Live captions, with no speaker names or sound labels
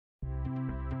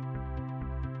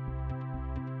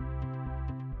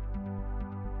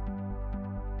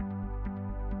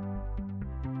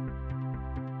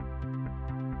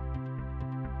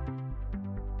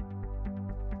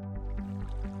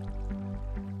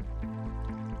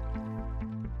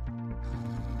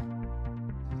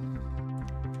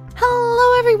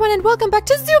everyone, and welcome back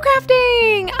to Zoo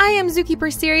Crafting! I am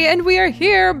Zookeeper Seri, and we are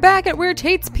here back at where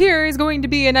Tate's pier is going to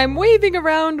be, and I'm waving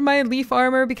around my leaf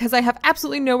armor because I have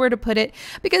absolutely nowhere to put it,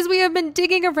 because we have been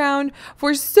digging around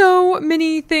for so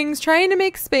many things, trying to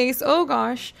make space. Oh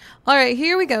gosh. Alright,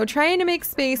 here we go, trying to make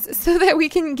space so that we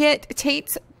can get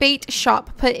Tate's bait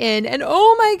shop put in. And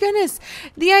oh my goodness,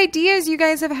 the ideas you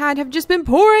guys have had have just been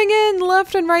pouring in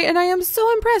left and right, and I am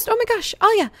so impressed. Oh my gosh,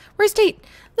 Alia, where's Tate?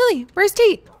 Lily, where's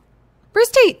Tate? Where's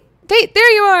Tate? Tate,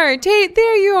 there you are! Tate,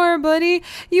 there you are, buddy!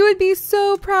 You would be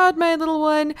so proud, my little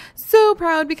one. So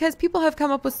proud, because people have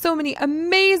come up with so many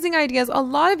amazing ideas. A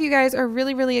lot of you guys are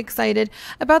really excited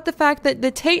about the fact that the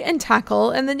Tate and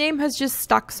Tackle, and the name has just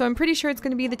stuck, so I'm pretty sure it's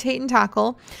going to be the Tate and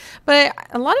Tackle. But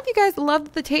a lot of you guys love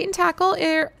that the Tate and Tackle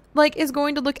is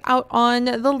going to look out on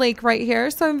the lake right here.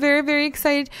 So I'm very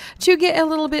excited to get a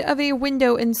little bit of a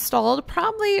window installed,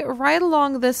 probably right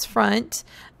along this front,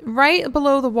 right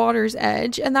below the water's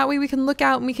edge, and that way we can look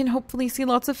out and we can hopefully see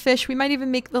lots of fish. We might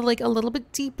even make the lake a little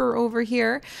bit deeper over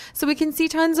here so we can see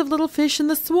tons of little fish and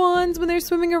the swans when they're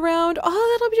swimming around.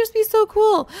 Oh, that'll just be so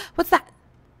cool. What's that?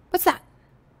 What's that?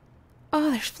 Oh,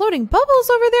 there's floating bubbles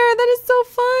over there. That is so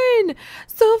fun.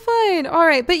 So fun. All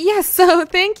right. But yes, so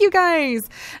thank you guys.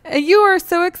 You are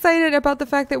so excited about the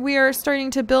fact that we are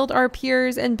starting to build our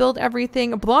piers and build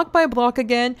everything block by block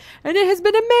again. And it has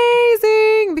been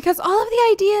amazing because all of the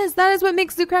ideas, that is what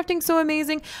makes zoo crafting so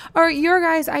amazing, are your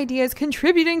guys' ideas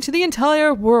contributing to the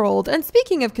entire world. And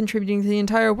speaking of contributing to the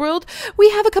entire world, we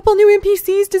have a couple new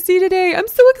NPCs to see today. I'm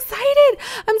so excited.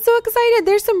 I'm so excited.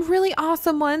 There's some really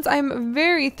awesome ones. I'm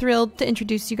very thrilled to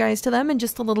introduce you guys to them in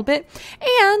just a little bit.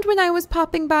 And when I was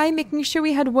popping by making sure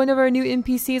we had one of our new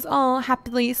NPCs all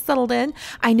happily settled in,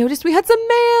 I noticed we had some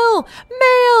mail,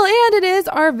 and it is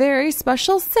our very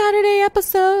special Saturday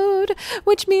episode,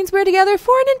 which means we're together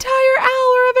for an entire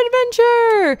hour of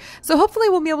adventure. So hopefully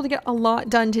we'll be able to get a lot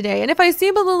done today. And if I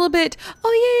seem a little bit,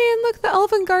 oh yay, and look, the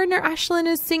elephant gardener Ashlyn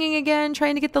is singing again,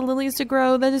 trying to get the lilies to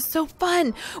grow. That is so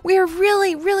fun. We are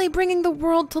really bringing the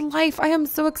world to life. I am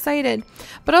so excited.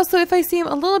 But also, if I seem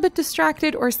a little bit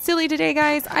distracted or silly today,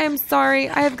 guys, I am sorry.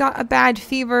 I have got a bad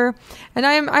fever, and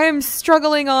I am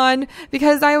struggling on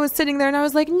because I was sitting there and I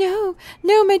was like, no,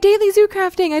 my daily zoo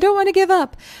crafting. I don't want to give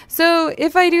up. So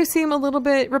if I do seem a little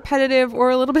bit repetitive or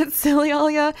a little bit silly,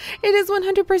 Alia, it is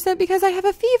 100% because I have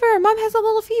a fever. Mom has a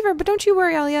little fever, but don't you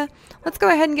worry, Alia. Let's go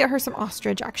ahead and get her some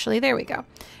ostrich, actually. There we go.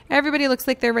 Everybody looks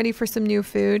like they're ready for some new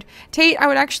food. Tate, I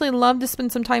would actually love to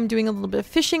spend some time doing a little bit of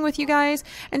fishing with you guys.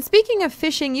 And speaking of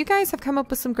fishing, you guys have come up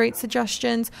with some great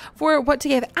suggestions for what to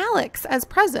give Alex as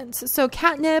presents. So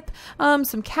catnip,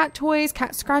 some cat toys,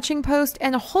 cat scratching post,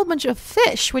 and a whole bunch of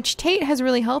fish, which Tate has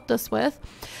really helped us with,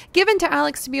 given to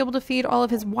Alex to be able to feed all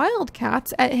of his wild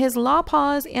cats at his La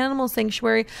Paz Animal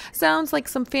Sanctuary. Sounds like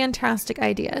some fantastic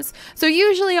ideas. So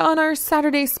usually on our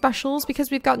Saturday specials,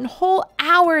 because we've gotten a whole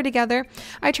hour together,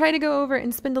 I try to go over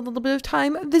and spend a little bit of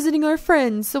time visiting our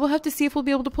friends. So we'll have to see if we'll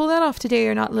be able to pull that off today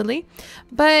or not, Lily.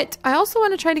 But I also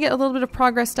want to try to get a little bit of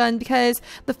progress done, because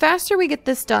the faster we get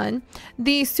this done,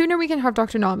 the sooner we can have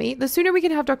Dr. Nami. The sooner we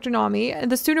can have Dr. Nami,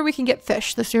 and the sooner we can get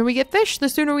fish. The sooner we get fish, the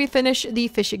sooner we finish the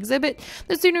fish exhibit.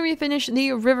 The sooner we finish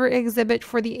the river exhibit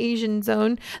for the Asian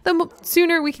zone, the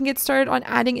sooner we can get started on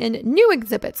adding in new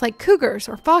exhibits like cougars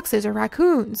or foxes or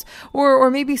raccoons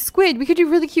or maybe squid. We could do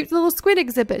really cute little squid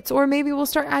exhibits, or maybe we'll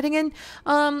start adding in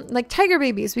like tiger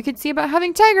babies. We could see about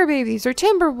having tiger babies or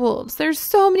timber wolves. There's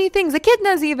so many things.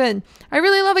 Echidnas even. I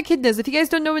really love echidnas. If you guys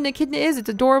don't know what an echidna is, it's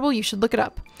adorable. You should look it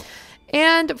up.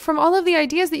 And from all of the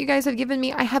ideas that you guys have given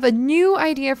me, I have a new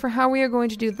idea for how we are going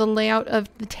to do the layout of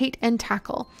the Tate and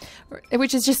Tackle,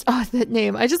 which is just, oh, that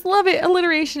name. I just love it.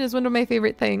 Alliteration is one of my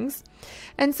favorite things.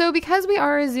 And so because we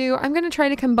are a zoo, I'm going to try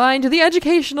to combine the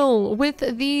educational with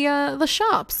the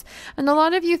shops. And a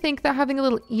lot of you think that having a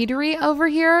little eatery over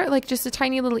here, like just a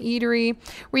tiny little eatery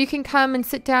where you can come and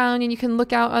sit down and you can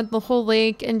look out at the whole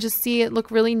lake and just see it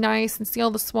look really nice and see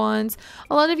all the swans.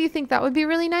 A lot of you think that would be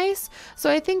really nice. So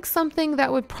I think something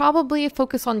that would probably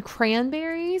focus on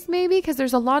cranberries, maybe, because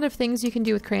there's a lot of things you can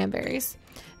do with cranberries.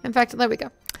 In fact, there we go.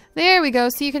 There we go.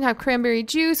 So you can have cranberry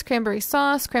juice, cranberry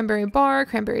sauce, cranberry bar,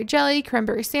 cranberry jelly,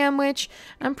 cranberry sandwich.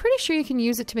 I'm pretty sure you can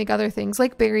use it to make other things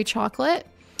like berry chocolate,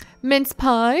 mince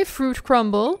pie, fruit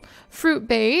crumble, fruit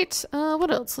bait. What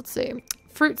else? Let's see.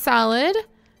 Fruit salad,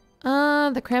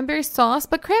 the cranberry sauce.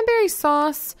 But cranberry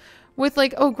sauce with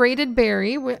like, oh, grated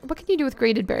berry. What can you do with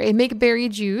grated berry? Make berry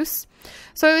juice.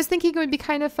 So I was thinking it would be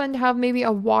kind of fun to have maybe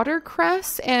a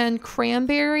watercress and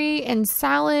cranberry and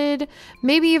salad,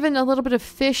 maybe even a little bit of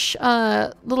fish,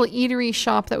 little eatery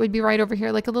shop that would be right over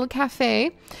here, like a little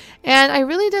cafe. And I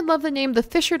really did love the name, the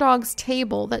Fisher Dogs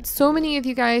Table, that so many of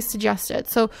you guys suggested.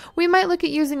 So we might look at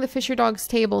using the Fisher Dogs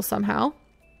Table somehow.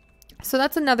 So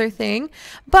that's another thing.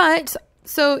 But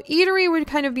so eatery would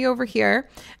kind of be over here.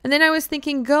 And then I was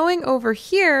thinking going over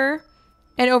here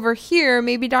and over here,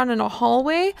 maybe down in a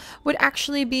hallway, would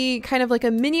actually be kind of like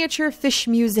a miniature fish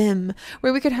museum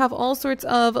where we could have all sorts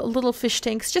of little fish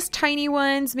tanks, just tiny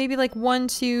ones, maybe like 1,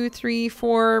 2, 3,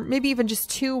 4, maybe even just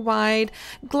 2 wide,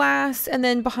 glass, and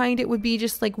then behind it would be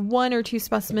just like 1 or 2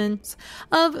 specimens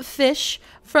of fish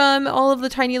from all of the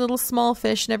tiny little small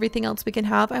fish and everything else we can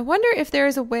have. I wonder if there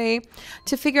is a way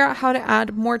to figure out how to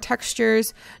add more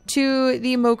textures to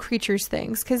the Mo Creatures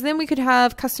things, because then we could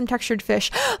have custom textured fish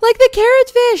like the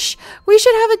carrotfish. We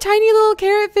should have a tiny little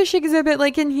carrotfish exhibit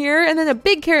like in here, and then a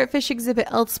big carrotfish exhibit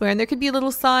elsewhere, and there could be a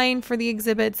little sign for the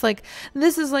exhibits like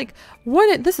this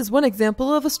is one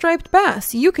example of a striped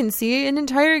bass. You can see an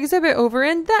entire exhibit over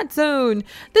in that zone.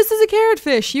 This is a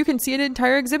carrotfish. You can see an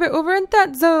entire exhibit over in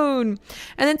that zone.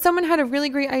 And then someone had a really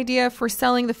great idea for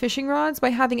selling the fishing rods by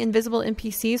having invisible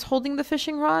NPCs holding the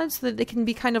fishing rods so that they can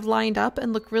be kind of lined up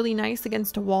and look really nice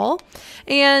against a wall.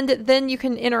 And then you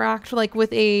can interact like with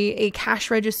a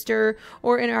cash register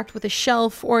or interact with a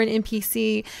shelf or an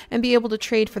NPC and be able to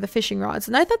trade for the fishing rods.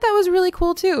 And I thought that was really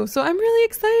cool too. So I'm really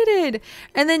excited.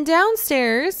 And then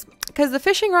downstairs, because the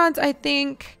fishing rods, I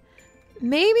think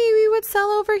maybe we would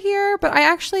sell over here, but I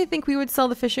actually think we would sell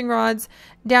the fishing rods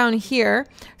down here.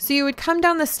 So you would come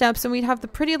down the steps and we'd have the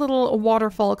pretty little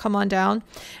waterfall come on down.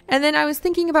 And then I was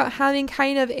thinking about having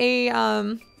kind of a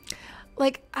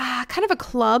kind of a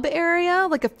club area,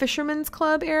 like a fisherman's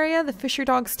club area. The Fisher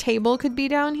Dogs Table could be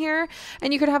down here,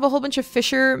 and you could have a whole bunch of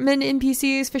fisherman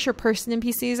NPCs, fisher person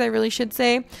NPCs, I really should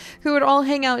say, who would all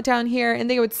hang out down here, and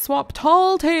they would swap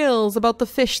tall tales about the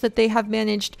fish that they have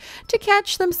managed to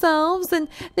catch themselves, and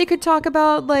they could talk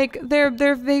about like their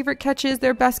favorite catches,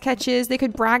 their best catches. They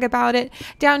could brag about it.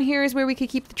 Down here is where we could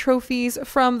keep the trophies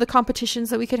from the competitions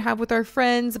that we could have with our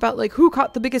friends about like who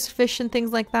caught the biggest fish and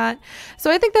things like that.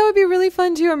 So I think that would be really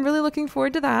fun too. I'm really looking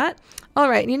forward to that. All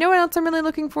right, and you know what else I'm really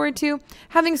looking forward to?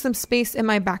 Having some space in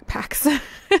my backpacks.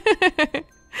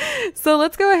 So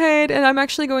let's go ahead, and I'm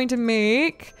actually going to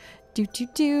make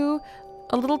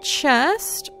a little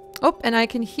chest. Oh, and I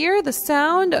can hear the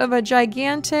sound of a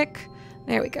gigantic,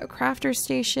 there we go, crafting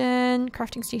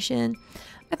station.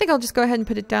 I think I'll just go ahead and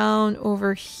put it down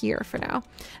over here for now.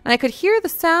 And I could hear the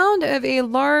sound of a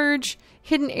large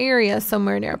hidden area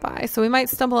somewhere nearby, so we might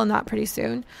stumble on that pretty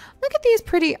soon. Look at these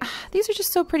pretty, these are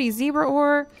just so pretty. Zebra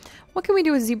ore. What can we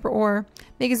do with zebra ore?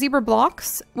 Make zebra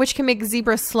blocks, which can make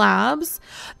zebra slabs.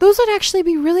 Those would actually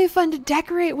be really fun to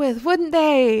decorate with, wouldn't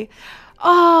they?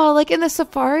 Oh, like in the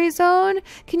safari zone,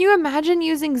 can you imagine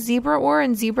using zebra ore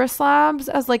and zebra slabs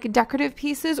as like decorative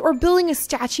pieces, or building a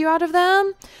statue out of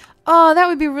them? Oh, that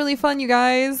would be really fun, you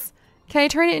guys. Can I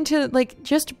turn it into like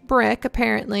just brick,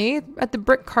 apparently, at the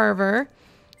brick carver?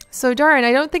 So darn,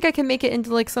 I don't think I can make it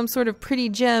into like some sort of pretty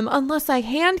gem unless I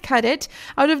hand cut it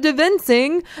out of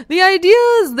divinsing. The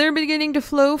ideas, they're beginning to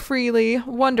flow freely.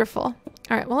 Wonderful.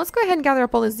 All right, well, let's go ahead and gather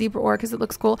up all this zebra ore because it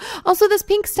looks cool. Also, this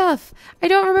pink stuff. I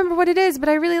don't remember what it is, but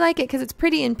I really like it because it's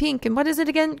pretty and pink. And what is it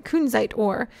again? Kunzite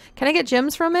ore. Can I get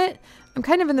gems from it? I'm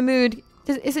kind of in the mood.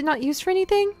 Is it not used for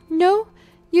anything? No?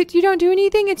 You don't do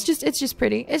anything? It's just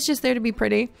pretty. It's just there to be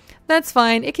pretty. That's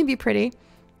fine. It can be pretty.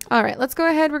 All right, let's go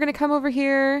ahead. We're going to come over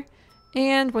here.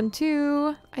 And 1,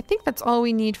 2. I think that's all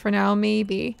we need for now.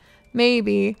 Maybe.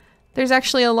 There's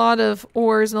actually a lot of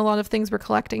ores and a lot of things we're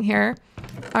collecting here.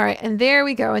 All right, and there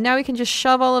we go. And now we can just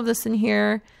shove all of this in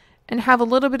here and have a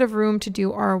little bit of room to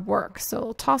do our work. So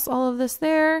we'll toss all of this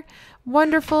there.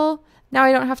 Wonderful. Now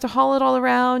I don't have to haul it all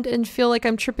around and feel like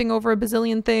I'm tripping over a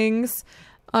bazillion things.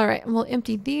 All right, and we'll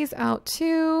empty these out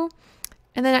too.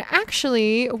 And then I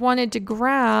actually wanted to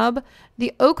grab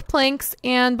the oak planks,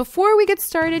 and before we get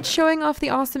started showing off the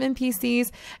awesome NPCs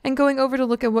and going over to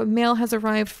look at what mail has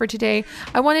arrived for today,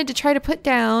 I wanted to try to put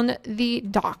down the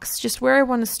docks, just where I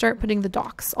want to start putting the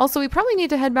docks. Also, we probably need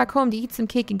to head back home to eat some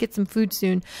cake and get some food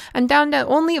soon. I'm down to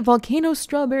only volcano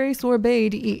strawberry sorbet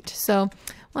to eat, so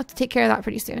we'll have to take care of that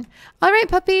pretty soon. All right,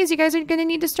 puppies, you guys are going to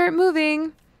need to start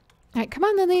moving. All right, come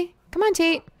on, Lily. Come on,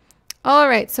 Tate. All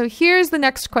right, so here's the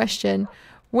next question.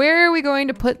 Where are we going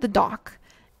to put the dock?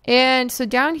 And so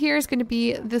down here is going to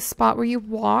be the spot where you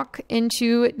walk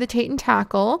into the Tate and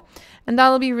Tackle, and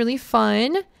that'll be really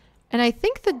fun. And I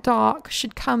think the dock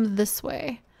should come this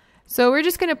way. So we're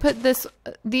just going to put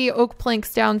the oak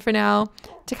planks down for now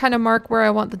to kind of mark where I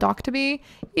want the dock to be,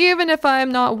 even if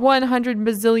I'm not 100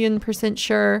 bazillion%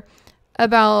 sure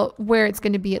about where it's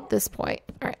going to be at this point.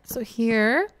 All right, so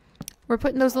here we're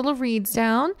putting those little reeds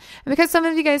down. And because some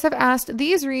of you guys have asked,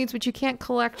 these reeds, which you can't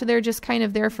collect, they're just kind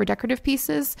of there for decorative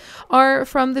pieces, are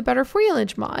from the Better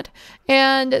Foliage mod.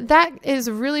 And that is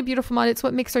a really beautiful mod. It's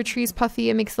what makes our trees puffy.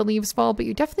 It makes the leaves fall, but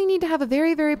you definitely need to have a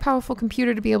very, very powerful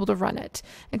computer to be able to run it,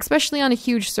 especially on a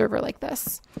huge server like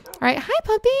this. All right, hi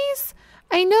puppies.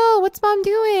 I know, what's mom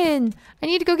doing? I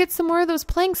need to go get some more of those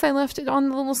planks I left on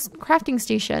the little crafting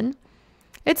station.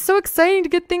 It's so exciting to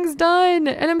get things done,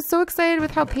 and I'm so excited with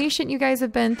how patient you guys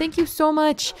have been. Thank you so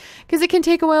much, because it can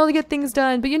take a while to get things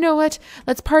done, but you know what?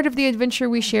 That's part of the adventure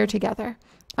we share together.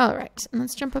 All right, and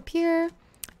let's jump up here.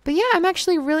 But yeah, I'm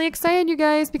actually really excited, you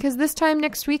guys, because this time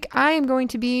next week, I am going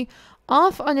to be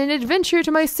off on an adventure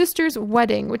to my sister's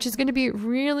wedding, which is going to be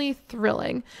really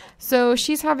thrilling. So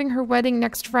she's having her wedding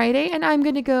next Friday, and I'm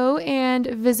going to go and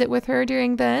visit with her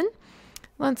during then.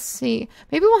 Let's see.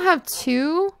 Maybe we'll have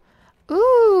two.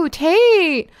 Ooh,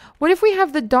 Tate, what if we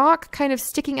have the dock kind of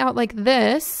sticking out like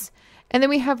this, and then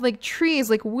we have like trees,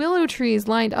 like willow trees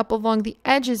lined up along the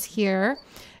edges here,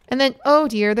 and then, oh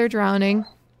dear, they're drowning.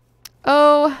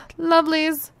 Oh,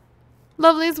 lovelies.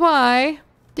 Lovelies, why?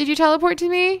 Did you teleport to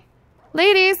me?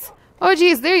 Ladies. Oh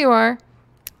geez, there you are.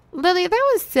 Lily,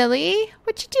 that was silly.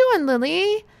 What you doing,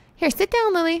 Lily? Here, sit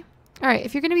down, Lily. All right,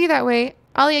 if you're going to be that way,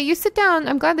 Alia, you sit down.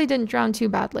 I'm glad they didn't drown too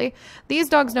badly. These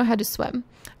dogs know how to swim.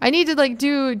 I need to like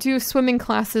do swimming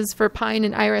classes for Pine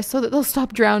and Iris so that they'll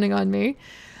stop drowning on me.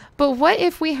 But what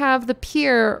if we have the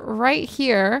pier right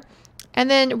here, and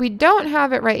then we don't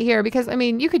have it right here? Because I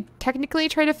mean, you could technically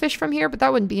try to fish from here, but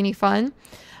that wouldn't be any fun.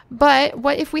 But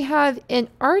what if we have an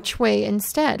archway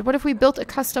instead? What if we built a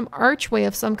custom archway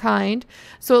of some kind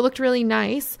so it looked really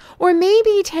nice? Or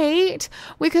maybe, Tate,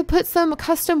 we could put some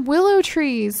custom willow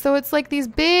trees. So it's like these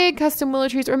big custom willow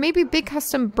trees, or maybe big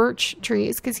custom birch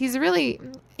trees, because he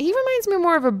reminds me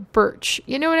more of a birch,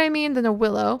 you know what I mean, than a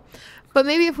willow. But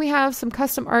maybe if we have some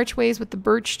custom archways with the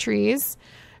birch trees,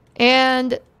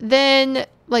 and then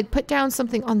like put down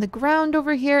something on the ground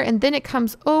over here, and then it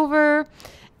comes over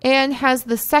and has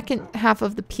the second half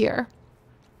of the pier.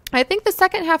 I think the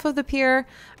second half of the pier,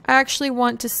 I actually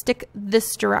want to stick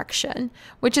this direction,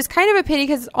 which is kind of a pity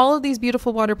because all of these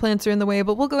beautiful water plants are in the way,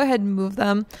 but we'll go ahead and move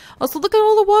them. Also, look at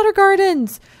all the water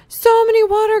gardens. So many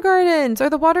water gardens. Are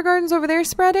the water gardens over there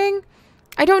spreading?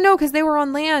 I don't know because they were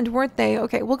on land, weren't they?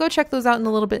 Okay, we'll go check those out in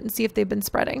a little bit and see if they've been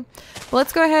spreading. Well,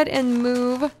 let's go ahead and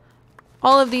move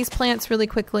all of these plants really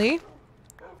quickly,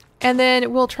 and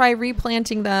then we'll try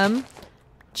replanting them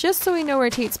just so we know where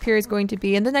Tate's Pier is going to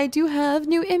be. And then I do have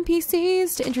new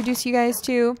NPCs to introduce you guys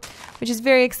to, which is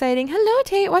very exciting. Hello,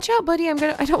 Tate. Watch out, buddy. I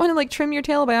don't want to like trim your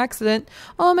tail by accident.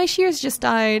 Oh, my shears just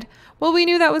died. Well, we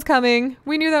knew that was coming.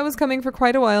 We knew that was coming for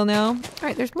quite a while now. All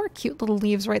right, there's more cute little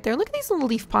leaves right there. Look at these little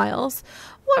leaf piles.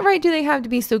 What right do they have to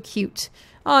be so cute?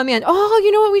 Oh man. Oh,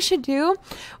 you know what we should do?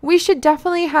 We should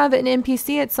definitely have an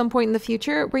NPC at some point in the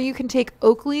future where you can take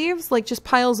oak leaves, like just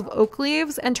piles of oak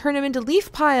leaves, and turn them into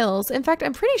leaf piles. In fact,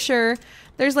 I'm pretty sure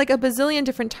there's like a bazillion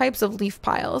different types of leaf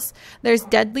piles. There's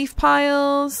dead leaf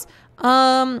piles.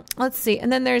 Let's see.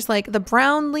 And then there's like the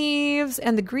brown leaves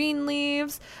and the green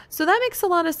leaves. So that makes a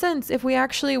lot of sense if we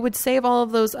actually would save all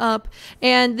of those up,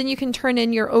 and then you can turn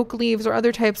in your oak leaves or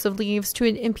other types of leaves to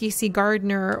an NPC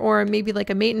gardener, or maybe like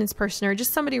a maintenance person, or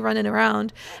just somebody running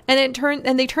around, and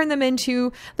they turn them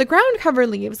into the ground cover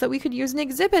leaves that we could use in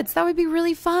exhibits. That would be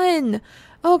really fun.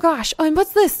 Oh gosh. Oh, and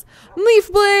what's this?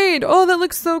 Leaf blade. Oh, that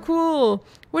looks so cool.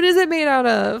 What is it made out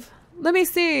of? Let me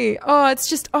see. Oh, it's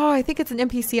just, oh, I think it's an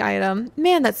NPC item.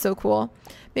 Man, that's so cool.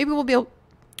 Maybe we'll be able,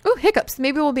 oh, hiccups.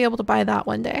 Maybe we'll be able to buy that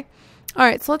one day. All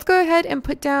right, so let's go ahead and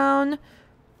put down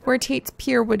where Tate's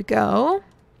Pier would go.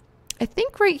 I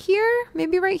think right here,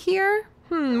 maybe right here.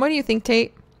 What do you think,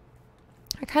 Tate?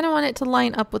 I kind of want it to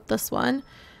line up with this one.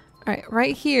 All right,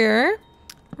 right here,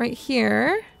 right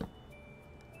here.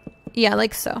 Yeah,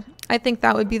 like so. I think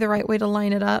that would be the right way to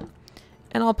line it up.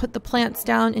 And I'll put the plants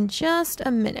down in just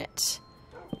a minute.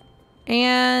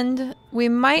 And we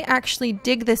might actually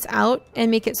dig this out and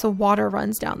make it so water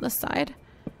runs down this side.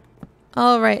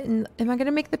 All right, and am I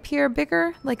gonna make the pier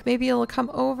bigger? Like maybe it'll come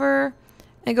over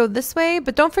and go this way,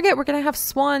 but don't forget we're gonna have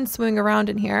swans swimming around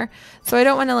in here. So I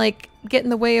don't wanna like get in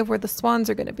the way of where the swans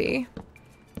are gonna be.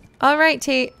 All right,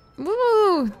 Tate,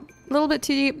 woo, a little bit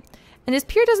too deep. And his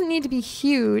pier doesn't need to be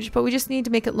huge, but we just need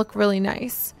to make it look really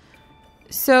nice.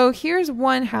 So here's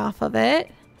one half of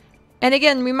it, And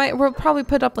again, we'll probably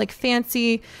put up like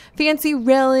fancy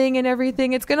railing and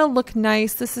everything. It's gonna look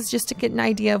nice. This is just to get an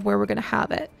idea of where we're gonna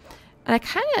have it. And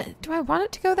do I want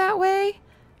it to go that way?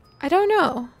 I don't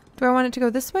know. Do I want it to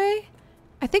go this way?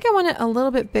 I think I want it a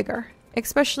little bit bigger,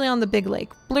 especially on the big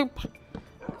lake. Bloop. All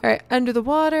right, under the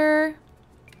water.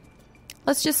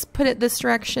 Let's just put it this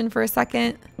direction for a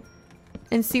second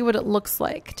and see what it looks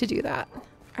like to do that. All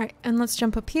right, and let's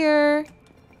jump up here.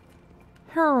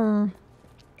 Not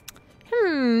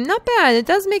bad. It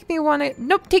does make me want to...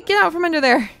 Nope, get out from under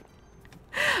there.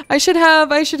 I should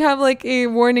have like a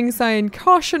warning sign,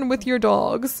 caution with your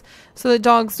dogs, so that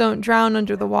dogs don't drown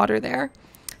under the water there.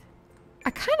 I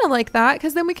kind of like that,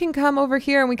 because then we can come over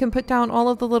here and we can put down all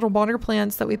of the little water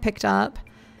plants that we picked up,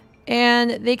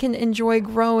 and they can enjoy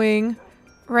growing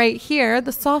right here.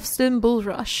 The soft stem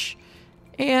bulrush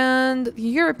and the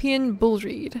European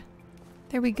bullreed.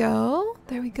 There we go.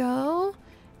 There we go.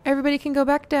 Everybody can go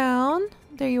back down.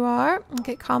 There you are.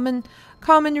 Okay, common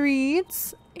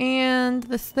reeds. And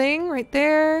this thing right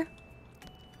there.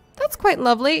 That's quite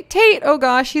lovely. Tate! Oh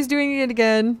gosh, he's doing it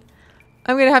again.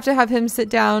 I'm gonna have to have him sit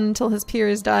down until his pier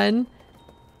is done.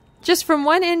 Just from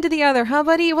one end to the other, huh,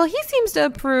 buddy? Well, he seems to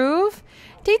approve.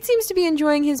 Tate seems to be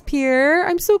enjoying his pier.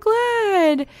 I'm so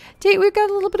glad. Tate, we've got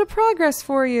a little bit of progress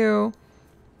for you.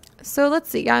 So let's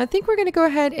see. Yeah, I think we're gonna go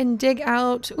ahead and dig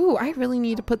out. Ooh, I really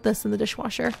need to put this in the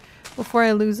dishwasher before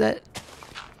I lose it.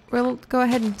 We'll go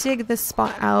ahead and dig this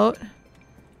spot out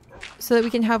so that we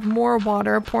can have more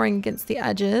water pouring against the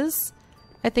edges.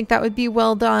 I think that would be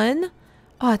well done.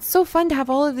 Oh, it's so fun to have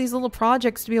all of these little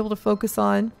projects to be able to focus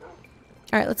on.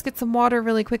 All right, let's get some water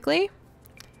really quickly.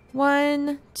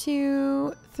 1,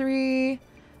 2, 3.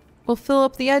 We'll fill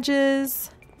up the edges.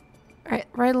 All right,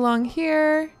 right along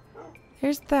here.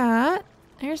 There's that.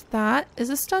 There's that. Is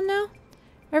this done now?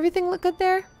 Everything look good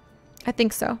there? I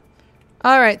think so.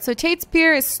 All right, so Tate's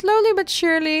pier is slowly but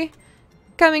surely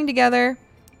coming together.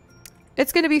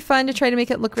 It's going to be fun to try to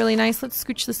make it look really nice. Let's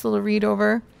scooch this little reed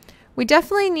over. We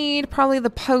definitely need probably the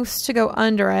post to go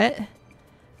under it.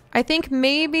 I think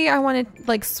maybe I want to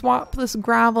like swap this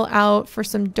gravel out for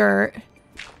some dirt.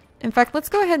 In fact, let's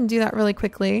go ahead and do that really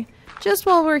quickly. Just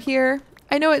while we're here.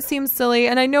 I know it seems silly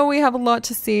and I know we have a lot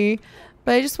to see,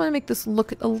 but I just want to make this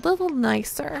look a little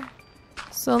nicer.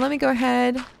 So let me go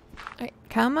ahead. All right,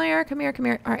 come here, come here, come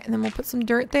here. All right, and then we'll put some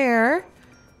dirt there.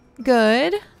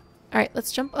 Good. All right,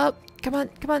 let's jump up. Come on,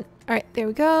 come on. All right, there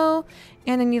we go.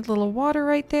 And I need a little water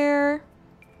right there.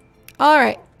 All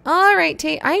right,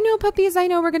 Tate. I know, puppies. I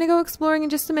know. We're going to go exploring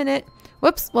in just a minute.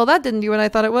 Whoops. Well, that didn't do what I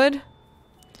thought it would.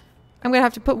 I'm going to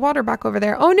have to put water back over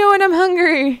there. Oh, no, and I'm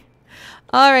hungry.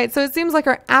 All right, so it seems like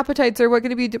our appetites are what going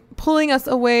to be pulling us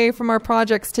away from our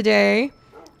projects today.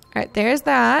 All right, there's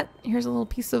that. Here's a little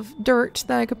piece of dirt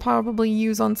that I could probably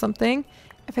use on something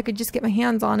if I could just get my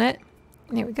hands on it.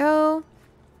 There we go.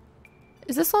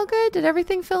 Is this all good? Did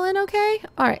everything fill in okay?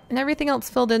 All right, and everything else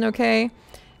filled in okay.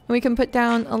 And we can put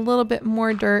down a little bit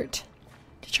more dirt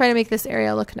to try to make this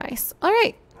area look nice. All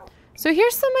right, so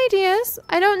here's some ideas.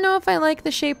 I don't know if I like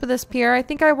the shape of this pier. I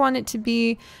think I want it to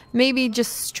be maybe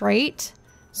just straight.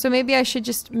 So maybe I should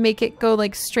just make it go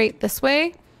like straight this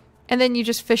way. And then you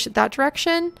just fish it that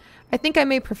direction. I think I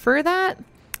may prefer that.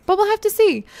 But we'll have to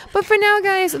see. But for now,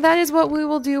 guys, that is what we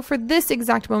will do for this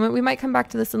exact moment. We might come back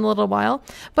to this in a little while.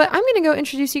 But I'm going to go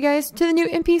introduce you guys to the new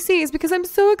NPCs because I'm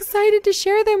so excited to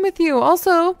share them with you.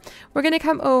 Also, we're going to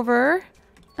come over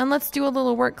and let's do a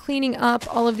little work cleaning up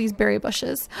all of these berry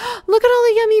bushes. Look at all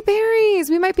the yummy berries.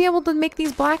 We might be able to make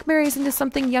these blackberries into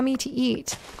something yummy to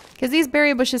eat because these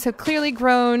berry bushes have clearly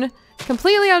grown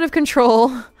completely out of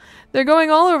control. They're going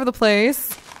all over the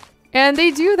place. And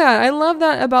they do that. I love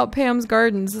that about Pam's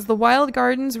gardens, is the wild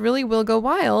gardens really will go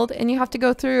wild and you have to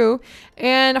go through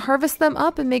and harvest them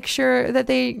up and make sure that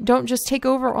they don't just take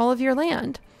over all of your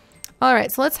land. All right,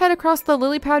 so let's head across the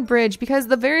lily pad bridge because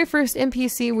the very first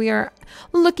NPC we are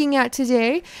looking at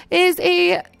today is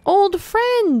a old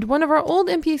friend, one of our old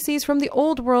NPCs from the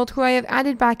old world who I have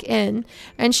added back in.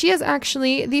 And she is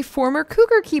actually the former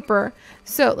cougar keeper.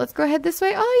 So let's go ahead this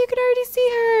way. Oh, you can already see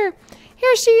her.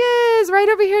 Here she is, right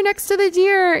over here next to the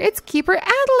deer. It's Keeper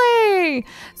Adelaide.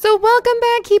 So welcome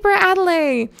back, Keeper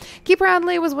Adelaide. Keeper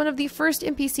Adelaide was one of the first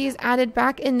NPCs added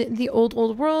back in the old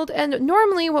world. And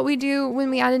normally what we do when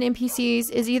we add in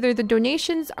NPCs is either the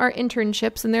donations are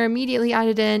internships and they're immediately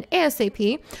added in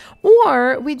ASAP,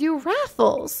 or we do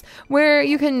raffles where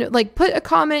you can like put a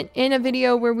comment in a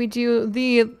video where we do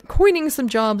the coining some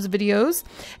jobs videos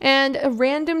and a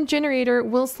random generator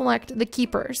will select the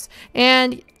keepers.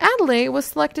 And Adelaide was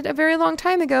selected a very long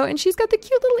time ago, and she's got the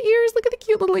cute little ears. Look at the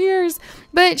cute little ears.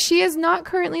 But she is not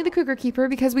currently the cougar keeper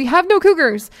because we have no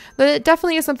cougars. But it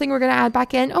definitely is something we're going to add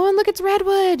back in. Oh, and look, it's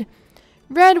Redwood.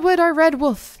 Redwood, our red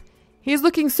wolf. He's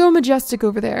looking so majestic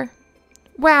over there.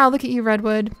 Wow, look at you,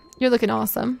 Redwood. You're looking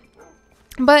awesome.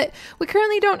 But we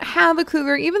currently don't have a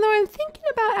cougar, even though I'm thinking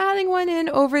about adding one in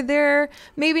over there,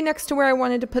 maybe next to where I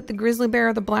wanted to put the grizzly bear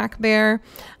or the black bear.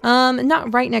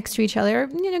 Not right next to each other,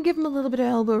 you know, give them a little bit of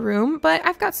elbow room, but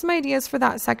I've got some ideas for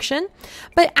that section.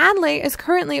 But Adelaide is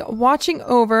currently watching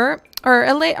over, or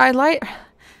Adelaide, I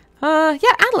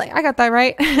got that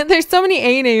right. There's so many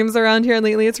A names around here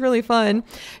lately. It's really fun.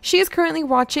 She is currently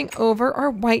watching over our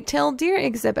white-tailed deer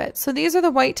exhibit. So these are the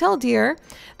white-tailed deer.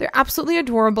 They're absolutely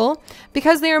adorable.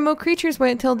 Because they are Mo Creatures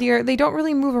white-tailed deer, they don't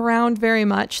really move around very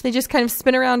much. They just kind of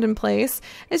spin around in place.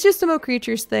 It's just a Mo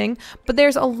Creatures thing. But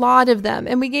there's a lot of them.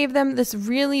 And we gave them this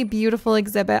really beautiful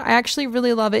exhibit. I actually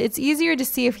really love it. It's easier to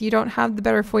see if you don't have the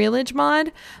Better Foliage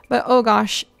mod. But oh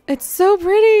gosh. It's so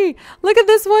pretty. Look at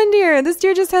this one deer. This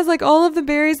deer just has like all of the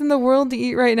berries in the world to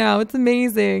eat right now. It's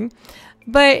amazing.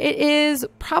 But it is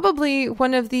probably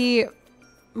one of the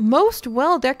most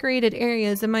well-decorated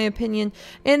areas, in my opinion,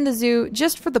 in the zoo,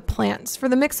 just for the plants, for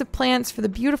the mix of plants, for the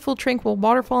beautiful tranquil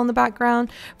waterfall in the background,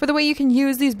 for the way you can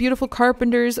use these beautiful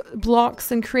carpenter's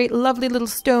blocks and create lovely little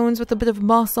stones with a bit of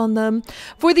moss on them.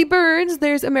 For the birds,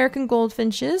 there's American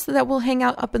goldfinches that will hang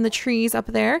out up in the trees up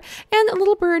there, and a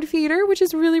little bird feeder, which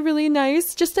is really, really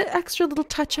nice. Just an extra little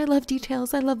touch. I love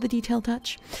details. I love the detail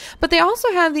touch. But they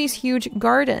also have these huge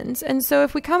gardens, and so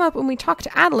if we come up and we talk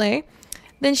to Adelaide,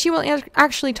 then she will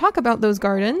actually talk about those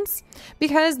gardens,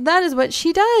 because that is what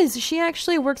she does. She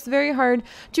actually works very hard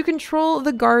to control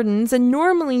the gardens, and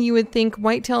normally you would think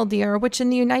white-tailed deer, which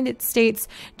in the United States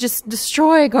just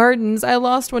destroy gardens. I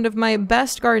lost one of my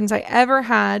best gardens I ever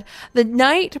had the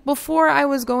night before I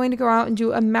was going to go out and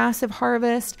do a massive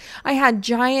harvest. I had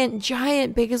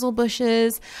giant basil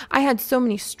bushes. I had so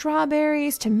many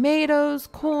strawberries, tomatoes,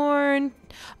 corn,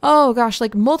 oh gosh,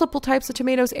 like multiple types of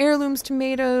tomatoes, heirlooms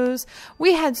tomatoes.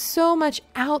 We had so much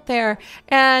out there.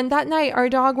 And that night our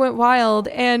dog went wild,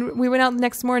 and we went out the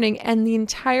next morning and the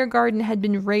entire garden had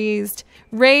been raised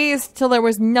till there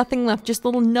was nothing left, just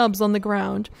little nubs on the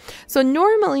ground. So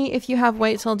normally if you have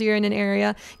white-tailed deer in an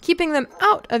area, keeping them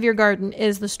out of your garden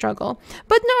is the struggle.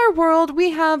 But in our world,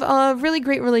 we have a really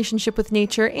great relationship with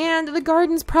nature, and the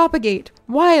gardens propagate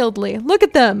wildly. Look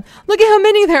at them. Look at how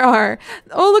many there are.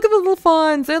 Oh, look at the little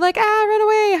fawns. They're like, run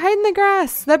away, hide in the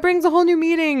grass. That brings a whole new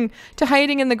meaning to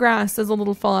hiding in the grass as a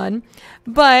little fawn.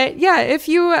 But yeah, if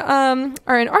you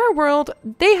are in our world,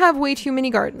 they have way too many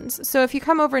gardens. So if you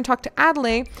come over and talk to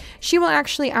Adelaide, she will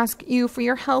actually ask you for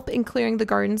your help in clearing the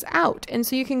gardens out. And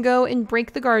so you can go and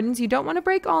break the gardens. You don't want to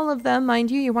break all of them,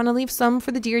 mind you. You want to leave some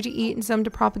for the deer to eat and some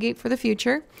to propagate for the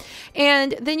future.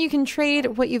 And then you can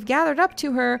trade what you've gathered up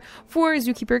to her for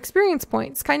zookeeper experience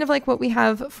points, kind of like what we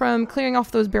have from clearing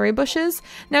off those berry bushes.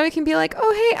 Now we can be like,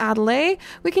 oh, hey, Adelaide,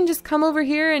 we can just come over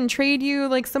here and trade you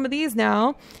like some of these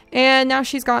now. And now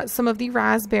she's got some of the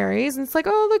raspberries, and it's like,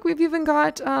 oh, look, we've even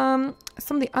got some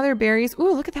of the other berries.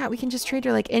 Ooh, look at that. We can just trade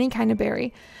her like any kind of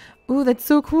berry. Ooh, that's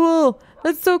so cool.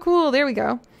 That's so cool. There we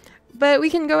go. But we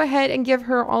can go ahead and give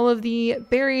her all of the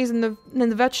berries and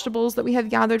the vegetables that we have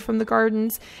gathered from the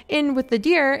gardens in with the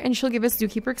deer, and she'll give us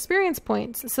zookeeper experience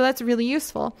points. So that's really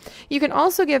useful. You can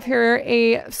also give her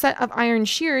a set of iron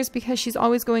shears, because she's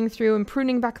always going through and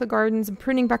pruning back the gardens and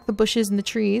pruning back the bushes and the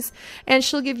trees. And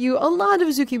she'll give you a lot of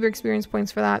zookeeper experience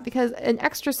points for that, because an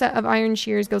extra set of iron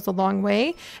shears goes a long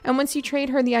way. And once you trade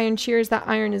her the iron shears, that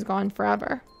iron is gone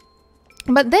forever.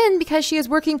 But then, because she is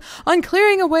working on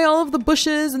clearing away all of the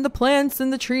bushes and the plants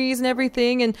and the trees and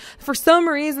everything, and for some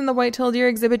reason the white-tailed deer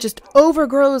exhibit just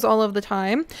overgrows all of the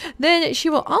time, then she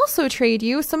will also trade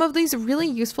you some of these really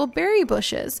useful berry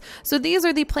bushes. So these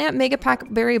are the plant mega pack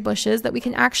berry bushes that we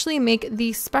can actually make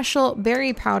the special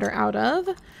berry powder out of.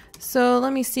 So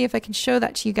let me see if I can show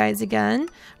that to you guys again.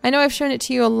 I know I've shown it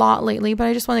to you a lot lately, but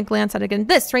I just want to glance at it again.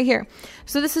 This right here.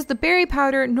 So this is the berry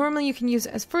powder. Normally you can use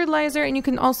it as fertilizer, and you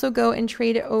can also go and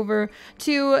trade it over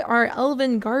to our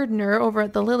elven gardener over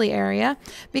at the lily area,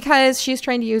 because she's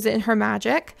trying to use it in her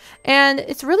magic. And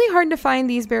it's really hard to find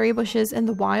these berry bushes in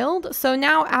the wild. So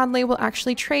now Adelaide will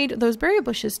actually trade those berry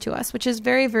bushes to us, which is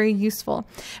very, very useful.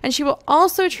 And she will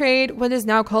also trade what is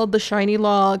now called the shiny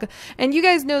log. And you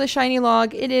guys know the shiny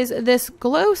log. It is this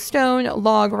glowstone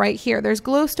log right here. There's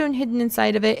glowstone hidden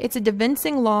inside of it. It's a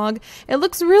divinsing log. It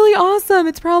looks really awesome.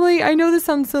 It's probably, I know this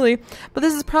sounds silly, but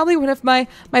this is probably one of my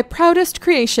proudest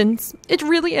creations. It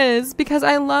really is, because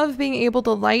I love being able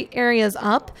to light areas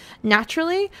up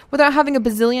naturally without having a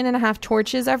bazillion and a half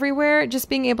torches everywhere. Just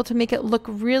being able to make it look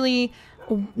really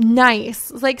nice.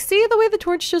 Like, see the way the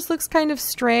torch just looks kind of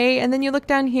stray, and then you look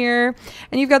down here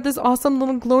and you've got this awesome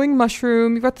little glowing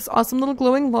mushroom, you've got this awesome little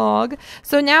glowing log.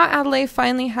 So now Adelaide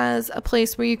finally has a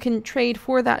place where you can trade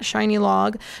for that shiny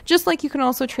log, just like you can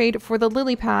also trade for the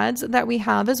lily pads that we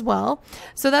have as well.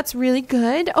 So that's really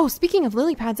good. Oh, speaking of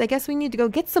lily pads, I guess we need to go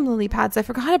get some lily pads. I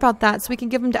forgot about that, so we can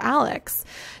give them to Alex.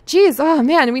 Geez, oh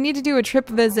man, we need to do a trip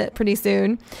visit pretty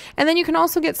soon. And then you can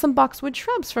also get some boxwood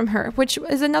shrubs from her, which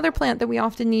is another plant that we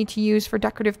often need to use for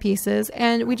decorative pieces,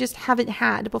 and we just haven't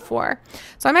had before.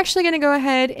 So I'm actually going to go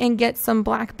ahead and get some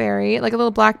blackberry, like a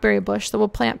little blackberry bush that we'll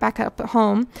plant back up at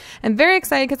home. I'm very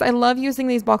excited because I love using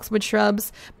these boxwood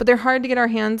shrubs, but they're hard to get our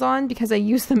hands on because I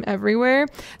use them everywhere.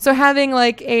 So having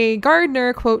like a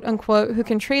gardener, quote unquote, who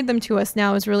can trade them to us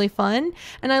now is really fun.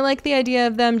 And I like the idea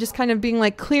of them just kind of being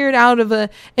like cleared out of an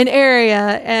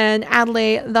area, and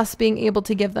Adelaide thus being able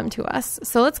to give them to us.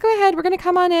 So let's go ahead. We're going to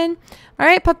come on in. All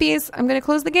right, puppies, I'm going to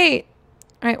close the gate.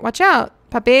 All right, watch out,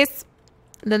 puppies.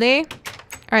 Lily.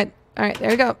 All right, there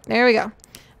we go. There we go.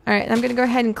 All right, I'm going to go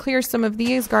ahead and clear some of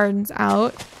these gardens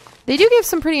out. They do give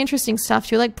some pretty interesting stuff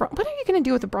too. Like, what are you going to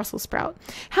do with a Brussels sprout?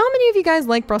 How many of you guys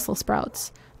like Brussels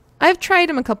sprouts? I've tried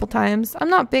them a couple times. I'm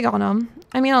not big on them.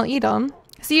 I mean, I'll eat them.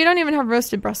 See, you don't even have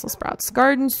roasted Brussels sprouts.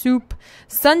 Garden soup,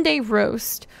 Sunday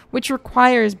roast, which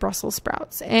requires Brussels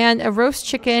sprouts, and a roast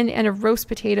chicken and a roast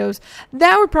potatoes.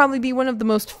 That would probably be one of the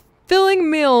most filling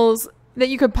meals that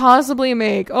you could possibly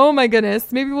make. Oh my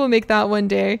goodness. Maybe we'll make that one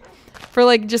day for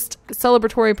like just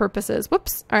celebratory purposes.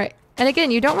 Whoops. All right. And again,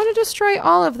 you don't want to destroy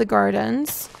all of the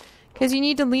gardens because you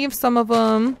need to leave some of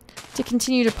them to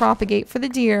continue to propagate for the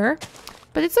deer.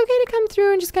 But it's okay to come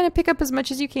through and just kind of pick up as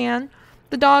much as you can.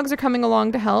 The dogs are coming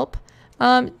along to help.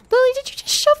 Lily, did you just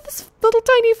shove this little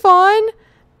tiny fawn?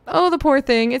 Oh, the poor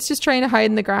thing. It's just trying to hide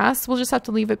in the grass. We'll just have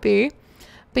to leave it be.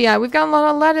 But yeah, we've got a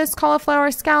lot of lettuce, cauliflower,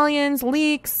 scallions,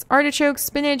 leeks, artichokes,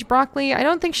 spinach, broccoli. I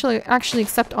don't think she'll actually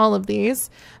accept all of these,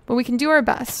 but we can do our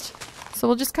best. So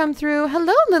we'll just come through.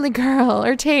 Hello, Lily girl,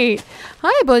 or Tate.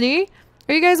 Hi, buddy.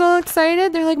 Are you guys all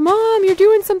excited? They're like, Mom, you're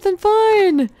doing something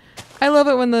fun. I love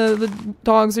it when the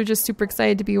dogs are just super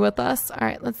excited to be with us. All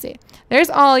right, let's see.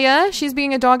 There's Alia. She's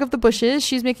being a dog of the bushes.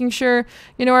 She's making sure,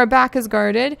 you know, our back is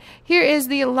guarded. Here is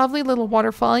the lovely little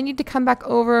waterfall. I need to come back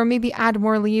over, maybe add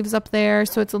more leaves up there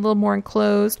so it's a little more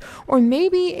enclosed, or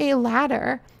maybe a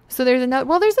ladder. So there's another,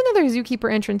 well, there's another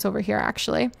zookeeper entrance over here,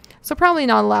 actually. So probably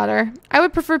not a ladder. I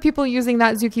would prefer people using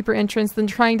that zookeeper entrance than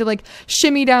trying to like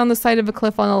shimmy down the side of a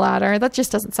cliff on a ladder. That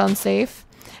just doesn't sound safe.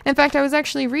 In fact, I was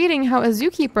actually reading how a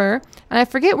zookeeper, and I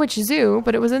forget which zoo,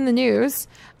 but it was in the news,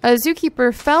 a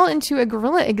zookeeper fell into a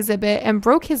gorilla exhibit and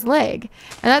broke his leg.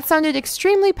 And that sounded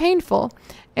extremely painful.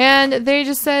 And they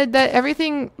just said that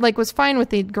everything like was fine with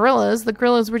the gorillas. The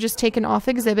gorillas were just taken off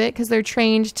exhibit because they're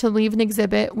trained to leave an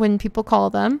exhibit when people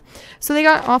call them. So they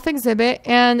got off exhibit,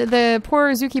 and the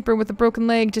poor zookeeper with the broken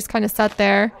leg just kind of sat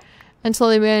there until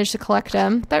they managed to collect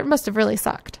him. That must have really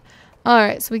sucked. All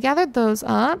right, so we gathered those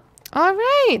up. All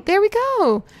right, there we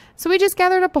go. So we just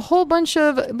gathered up a whole bunch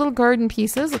of little garden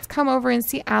pieces. Let's come over and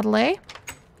see Adelaide,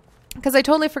 because I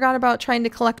totally forgot about trying to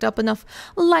collect up enough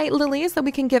light lilies that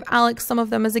we can give Alex some of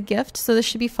them as a gift. So this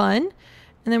should be fun.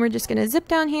 And then we're just going to zip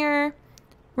down here.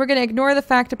 We're going to ignore the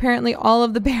fact apparently all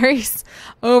of the berries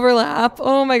overlap.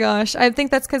 Oh my gosh. I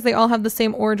think that's because they all have the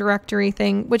same ore directory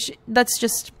thing, which that's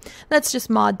just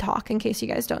mod talk in case you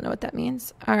guys don't know what that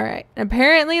means. All right.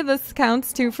 Apparently this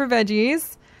counts too for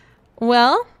veggies.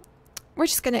 Well, we're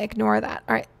just going to ignore that.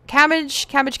 All right. Cabbage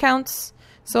counts.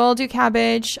 So I'll do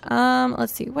cabbage.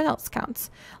 Let's see. What else counts?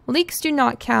 Leeks do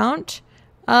not count.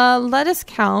 Lettuce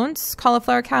counts.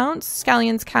 Cauliflower counts.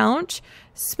 Scallions count.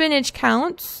 Spinach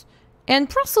counts. And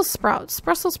Brussels sprouts.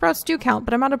 Brussels sprouts do count,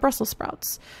 but I'm out of Brussels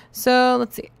sprouts. So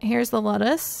let's see. Here's the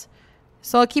lettuce.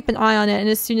 So I'll keep an eye on it. And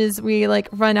as soon as we like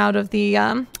run out of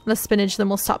the spinach, then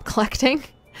we'll stop collecting.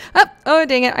 Oh,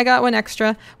 dang it. I got one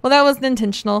extra. Well, that wasn't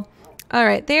intentional. All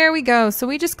right, there we go. So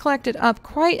we just collected up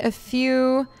quite a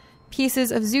few pieces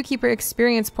of zookeeper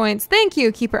experience points. Thank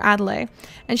you, Keeper Adelaide.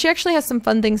 And she actually has some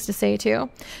fun things to say too.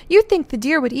 You'd think the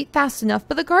deer would eat fast enough,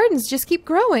 but the gardens just keep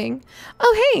growing.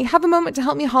 Oh, hey, have a moment to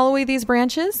help me haul away these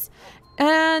branches?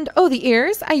 And, oh, the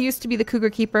ears. I used to be the cougar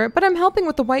keeper, but I'm helping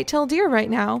with the white-tailed deer right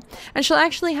now. And she'll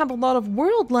actually have a lot of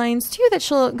world lines, too, that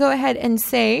she'll go ahead and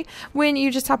say when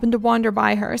you just happen to wander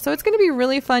by her. So it's going to be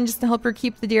really fun just to help her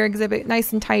keep the deer exhibit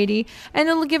nice and tidy. And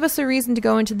it'll give us a reason to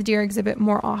go into the deer exhibit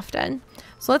more often.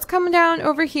 So let's come down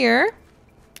over here.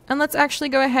 And let's actually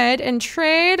go ahead and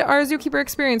trade our zookeeper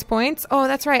experience points. Oh,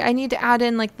 that's right. I need to add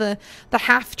in like the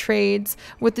half trades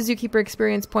with the zookeeper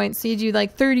experience points. So you do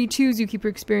like 32 zookeeper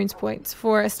experience points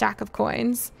for a stack of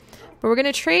coins. But we're going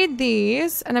to trade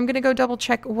these, and I'm going to go double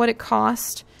check what it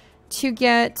cost to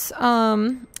get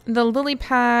the lily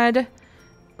pad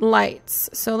lights.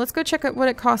 So let's go check out what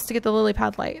it costs to get the lily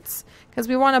pad lights, because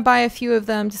we want to buy a few of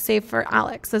them to save for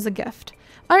Alex as a gift.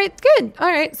 All right, good. All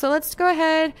right, so let's go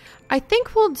ahead. I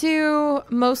think we'll do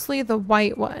mostly the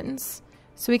white ones,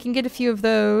 so we can get a few of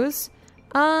those.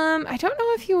 I don't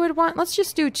know if you would want, let's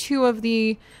just do 2 of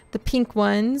the pink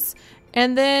ones.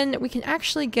 And then we can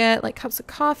actually get like cups of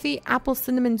coffee, apple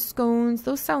cinnamon scones.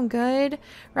 Those sound good.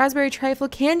 Raspberry trifle,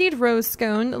 candied rose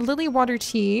scone, lily water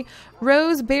tea,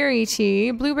 rose berry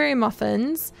tea, blueberry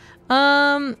muffins.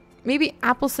 Maybe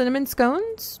apple cinnamon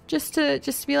scones, just to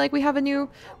be like we have a new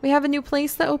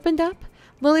place that opened up.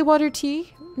 Lily water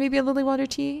tea, maybe a lily water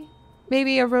tea,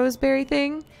 maybe a roseberry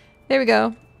thing. There we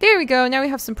go. There we go. Now we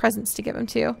have some presents to give him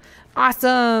too.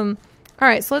 Awesome. All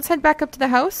right, so let's head back up to the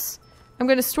house. I'm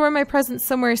going to store my presents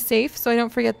somewhere safe so I don't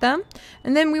forget them,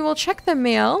 and then we will check the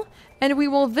mail. And we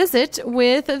will visit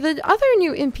with the other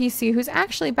new NPC who's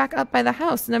actually back up by the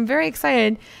house. And I'm very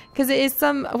excited because it is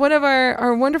one of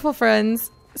our wonderful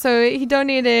friends. So he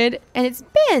donated, and it's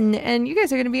Ben. And you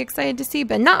guys are going to be excited to see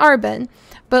Ben. Not our Ben,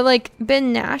 but like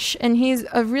Ben Nash. And he's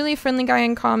a really friendly guy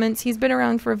in comments. He's been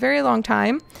around for a very long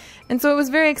time. And so it was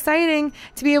very exciting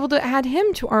to be able to add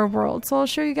him to our world. So I'll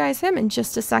show you guys him in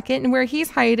just a second and where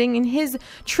he's hiding and his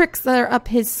tricks that are up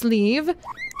his sleeve.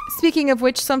 Speaking of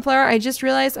which, Sunflower, I just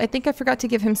realized I think I forgot to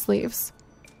give him sleeves.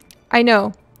 I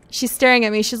know. She's staring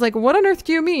at me. She's like, what on earth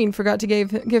do you mean forgot to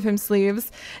give him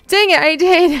sleeves? Dang it, I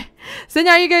did. So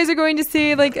now you guys are going to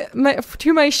see, like,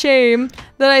 to my shame,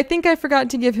 that I think I forgot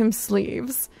to give him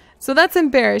sleeves. So that's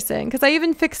embarrassing, because I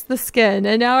even fixed the skin,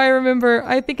 and now I remember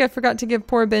I think I forgot to give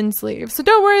poor Ben sleeves. So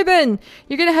don't worry, Ben.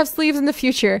 You're going to have sleeves in the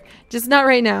future, just not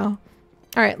right now.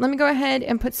 All right, let me go ahead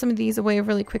and put some of these away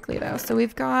really quickly, though. So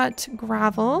we've got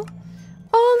gravel.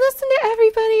 Oh, listen to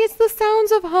everybody. It's the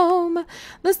sounds of home.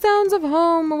 The sounds of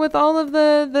home with all of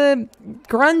the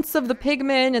grunts of the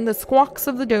pigmen and the squawks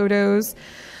of the dodos.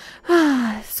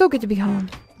 Ah, so good to be home.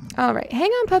 All right, hang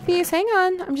on, puppies. Hang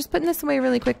on. I'm just putting this away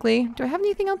really quickly. Do I have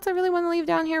anything else I really want to leave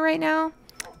down here right now?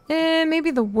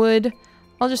 Maybe the wood.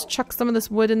 I'll just chuck some of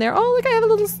this wood in there. Oh, look, I have a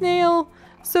little snail.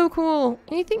 So cool.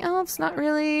 Anything else? Not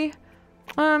really.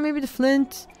 Maybe the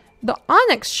flint. The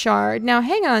onyx shard. Now,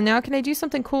 hang on now. Can I do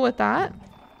something cool with that?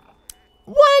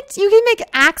 What? You can make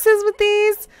axes with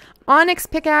these? Onyx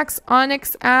pickaxe,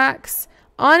 onyx axe,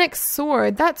 onyx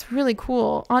sword. That's really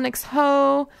cool. Onyx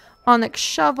hoe, onyx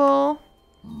shovel.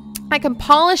 I can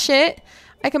polish it.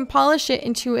 I can polish it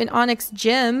into an onyx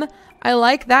gem. I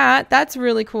like that. That's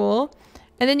really cool.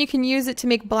 And then you can use it to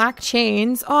make black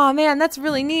chains. Oh, man, that's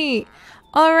really neat.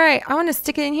 All right. I want to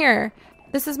stick it in here.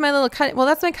 This is my little cut. Well,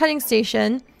 that's my cutting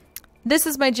station. This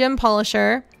is my gem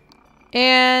polisher.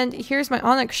 And here's my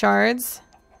onyx shards.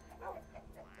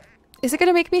 Is it going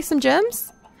to make me some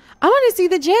gems? I want to see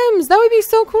the gems. That would be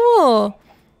so cool.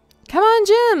 Come on,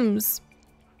 gems.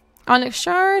 Onyx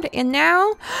shard. And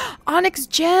now, onyx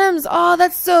gems. Oh,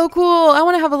 that's so cool. I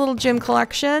want to have a little gem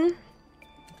collection.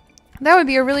 That would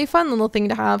be a really fun little thing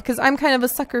to have because I'm kind of a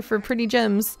sucker for pretty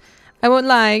gems. I won't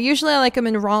lie. Usually I like them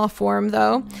in raw form,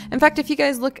 though. In fact, if you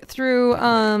guys look through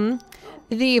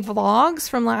the vlogs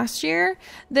from last year,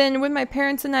 then when my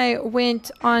parents and I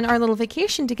went on our little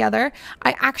vacation together,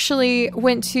 I actually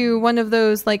went to one of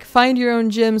those like find your own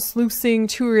gem sluicing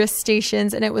tourist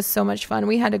stations, and it was so much fun.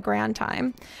 We had a grand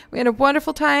time. We had a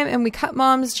wonderful time, and we cut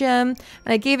Mom's gem,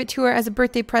 and I gave it to her as a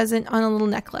birthday present on a little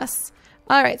necklace.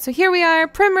 All right, so here we are.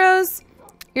 Primrose,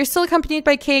 you're still accompanied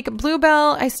by Cake.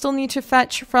 Bluebell, I still need to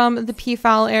fetch from the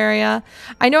peafowl area.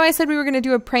 I know I said we were going to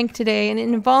do a prank today, and it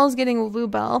involves getting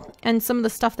Bluebell and some of the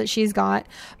stuff that she's got.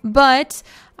 But,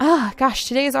 gosh,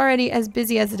 today is already as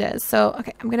busy as it is. So,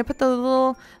 okay, I'm going to put the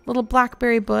little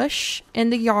blackberry bush in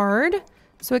the yard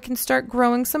so it can start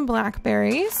growing some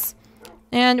blackberries.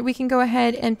 And we can go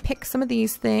ahead and pick some of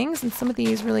these things and some of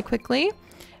these really quickly.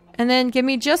 And then give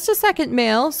me just a second,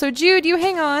 Mail. So, Jude, you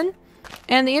hang on.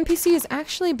 And the NPC is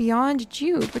actually beyond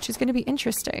Jude, which is going to be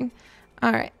interesting.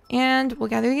 All right, and we'll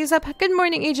gather these up. Good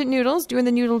morning, Agent Noodles, doing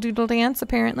the noodle doodle dance,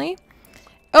 apparently.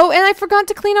 Oh, and I forgot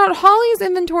to clean out Holly's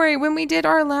inventory when we did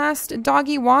our last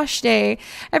doggy wash day.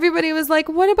 Everybody was like,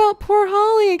 what about poor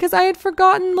Holly? Because I had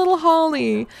forgotten little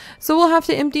Holly. So we'll have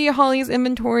to empty Holly's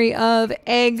inventory of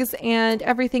eggs and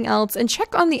everything else and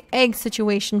check on the egg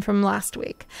situation from last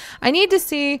week. I need to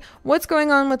see what's going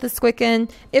on with the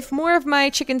squicken, if more of my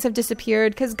chickens have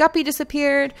disappeared, because Guppy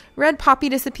disappeared, Red Poppy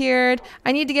disappeared.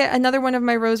 I need to get another one of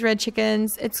my rose red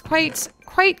chickens. It's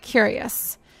quite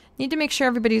curious. Need to make sure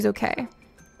everybody's okay.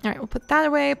 All right, we'll put that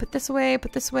away, put this away,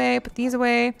 put this away, put these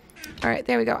away. All right,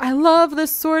 there we go. I love the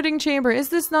sorting chamber. Is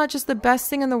this not just the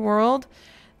best thing in the world?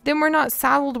 Then we're not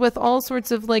saddled with all sorts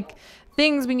of like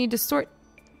things we need to sort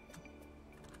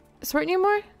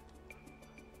anymore?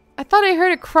 I thought I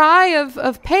heard a cry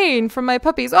of pain from my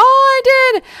puppies. Oh,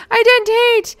 I did,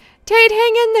 Tate. Tate,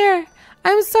 hang in there.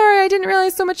 I'm sorry, I didn't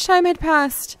realize so much time had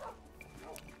passed.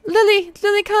 Lily,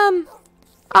 come.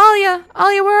 Alia,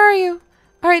 where are you?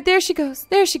 All right, there she goes.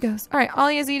 There she goes. All right,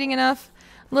 Alia's eating enough.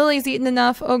 Lily's eaten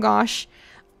enough. Oh, gosh.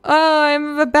 Oh,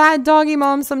 I'm a bad doggy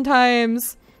mom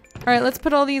sometimes. All right, let's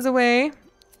put all these away.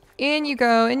 In you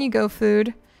go,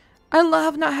 food. I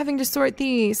love not having to sort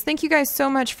these. Thank you guys so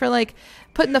much for, like,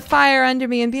 putting the fire under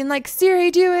me and being like,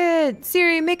 Seri, do it.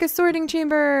 Seri, make a sorting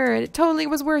chamber. It totally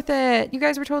was worth it. You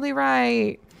guys were totally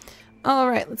right. All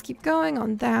right, let's keep going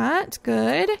on that.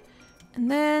 Good. And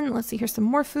then, let's see, here's some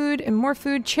more food and more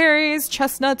food. Cherries,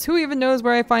 chestnuts, who even knows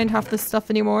where I find half this stuff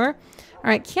anymore. All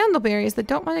right, candleberries that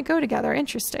don't want to go together.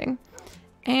 Interesting.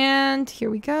 And here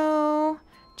we go.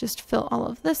 Just fill all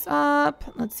of this up.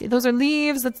 Let's see, those are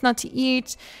leaves. That's not to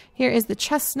eat. Here is the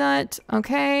chestnut.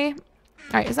 Okay.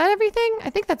 All right, is that everything? I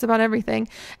think that's about everything.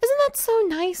 Isn't that so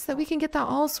nice that we can get that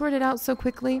all sorted out so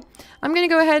quickly? I'm going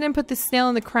to go ahead and put the snail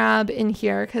and the crab in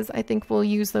here because I think we'll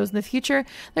use those in the future.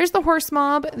 There's the horse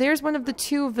mob. There's one of the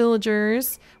 2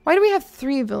 villagers. Why do we have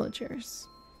 3 villagers?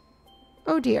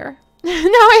 Oh dear. Now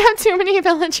I have too many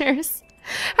villagers.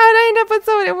 How did I end up with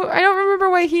so many? I don't remember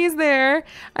why he's there.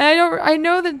 And I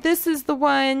know that this is the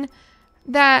one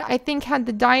that I think had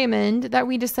the diamond that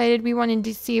we decided we wanted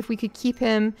to see if we could keep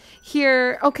him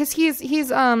here. Oh, because he's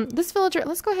this villager.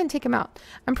 Let's go ahead and take him out.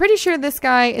 I'm pretty sure this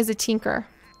guy is a tinker.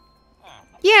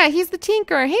 Yeah, he's the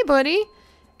tinker. Hey, buddy.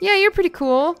 Yeah, you're pretty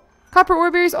cool. Copper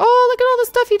ore berries. Oh, look at all the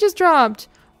stuff he just dropped.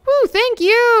 Woo, thank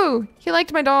you. He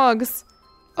liked my dogs.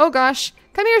 Oh, gosh.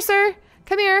 Come here, sir.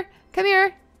 Come here. Come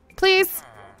here. Please.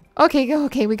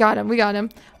 Okay, we got him.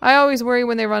 I always worry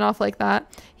when they run off like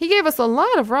that. He gave us a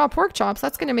lot of raw pork chops.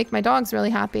 That's going to make my dogs really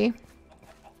happy.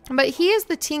 But he is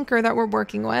the tinker that we're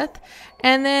working with.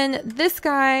 And then this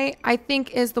guy, I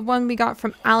think, is the one we got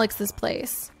from Alex's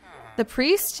place. The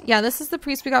priest? Yeah, this is the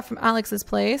priest we got from Alex's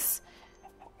place.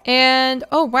 And,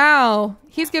 oh, wow.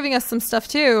 He's giving us some stuff,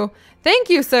 too. Thank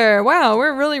you, sir. Wow,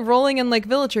 we're really rolling in, like,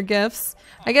 villager gifts.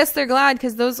 I guess they're glad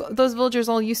because those villagers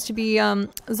all used to be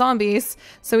zombies.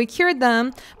 So we cured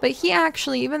them. But he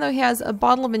actually, even though he has a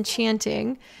bottle of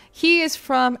enchanting, he is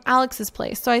from Alex's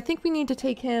place. So I think we need to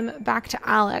take him back to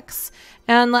Alex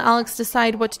and let Alex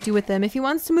decide what to do with him. If he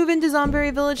wants to move into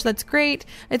Zomberry Village, that's great.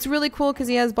 It's really cool because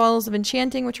he has bottles of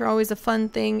enchanting, which are always a fun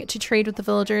thing to trade with the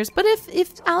villagers. But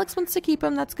if Alex wants to keep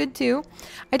him, that's good too.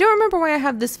 I don't remember why I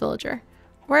have this villager.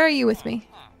 Where are you with me?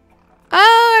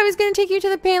 Oh, I was going to take you to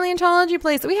the paleontology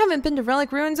place. We haven't been to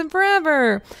Relic Ruins in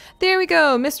forever. There we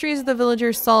go. Mysteries of the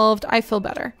villagers solved. I feel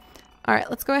better. All right,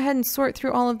 let's go ahead and sort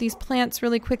through all of these plants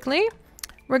really quickly.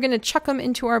 We're going to chuck them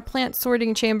into our plant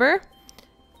sorting chamber.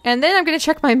 And then I'm going to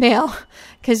check my mail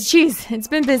because, geez, it's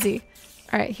been busy.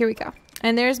 All right, here we go.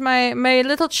 And there's my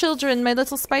little children, my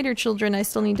little spider children I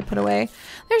still need to put away.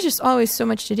 There's just always so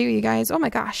much to do, you guys. Oh my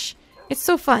gosh. It's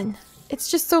so fun.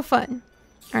 It's just so fun.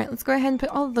 All right, let's go ahead and put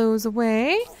all those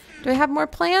away. Do I have more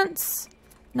plants?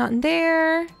 Not in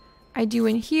there. I do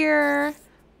in here.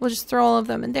 We'll just throw all of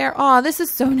them in there. Oh, this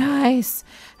is so nice.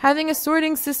 Having a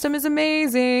sorting system is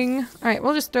amazing. All right,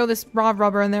 we'll just throw this raw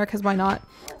rubber in there because why not?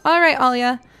 All right,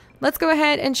 Alia. Let's go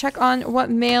ahead and check on what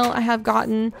mail I have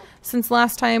gotten since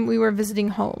last time we were visiting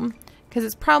home. Because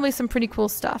it's probably some pretty cool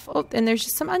stuff. Oh, and there's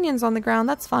just some onions on the ground.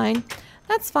 That's fine.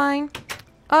 That's fine.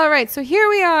 All right, so here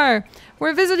we are.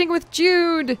 We're visiting with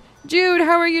Jude. Jude,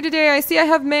 how are you today? I see I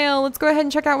have mail. Let's go ahead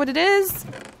and check out what it is.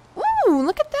 Ooh,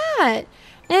 look at that.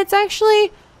 And it's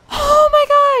actually, oh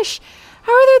my gosh.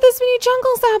 How are there this many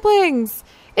jungle saplings?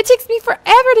 It takes me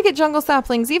forever to get jungle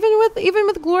saplings, even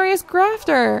with Glorious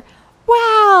Grafter.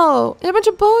 Wow, and a bunch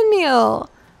of bone meal.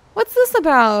 What's this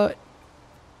about?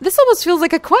 This almost feels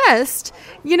like a quest.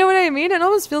 You know what I mean? It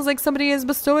almost feels like somebody is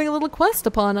bestowing a little quest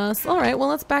upon us. All right, well,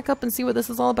 let's back up and see what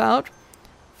this is all about.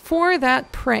 For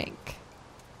that prank.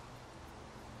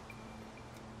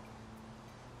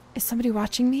 Is somebody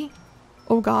watching me?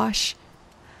 Oh gosh.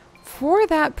 For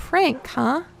that prank,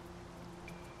 huh?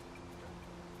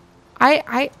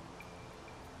 I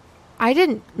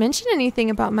didn't mention anything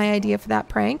about my idea for that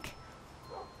prank.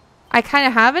 I kind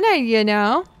of have an idea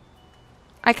now.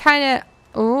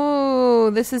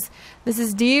 Oh, this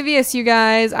is devious, you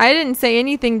guys. I didn't say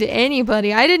anything to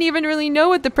anybody. I didn't even really know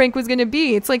what the prank was going to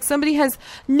be. It's like somebody has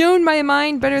known my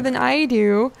mind better than I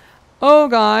do. Oh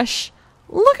gosh.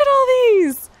 Look at all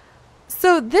these.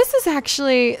 So this is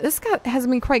actually, has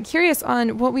me quite curious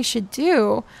on what we should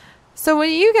do. So what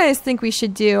do you guys think we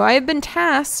should do? I have been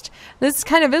tasked, this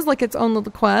kind of is like its own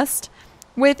little quest,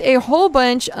 with a whole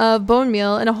bunch of bone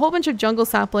meal and a whole bunch of jungle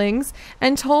saplings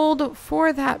and told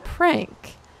for that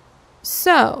prank.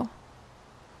 So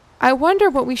I wonder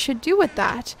what we should do with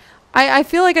that. I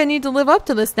feel like I need to live up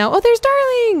to this now. Oh, there's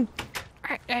Darling!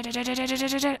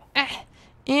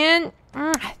 And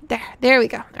there we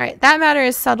go. All right, that matter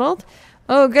is settled.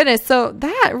 Oh goodness, so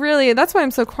that's why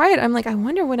I'm so quiet. I'm like, I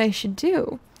wonder what I should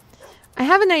do. I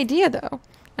have an idea though,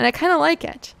 and I kind of like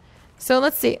it. So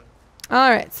let's see. All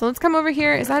right, so let's come over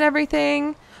here. Is that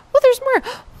everything? Oh, there's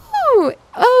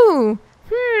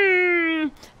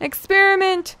more.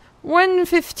 Experiment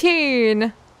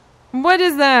 115. What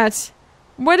is that?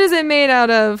 What is it made out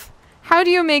of? How do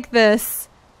you make this?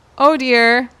 Oh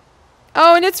dear.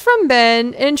 Oh, and it's from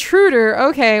Ben. Intruder.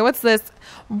 Okay, what's this?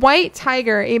 White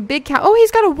tiger, a big cow. Oh,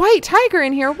 he's got a white tiger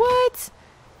in here. What?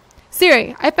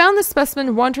 Seri, I found this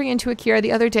specimen wandering into a cure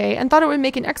the other day and thought it would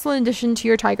make an excellent addition to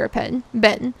your tiger pen.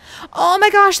 Ben. Oh my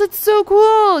gosh, that's so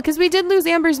cool! Because we did lose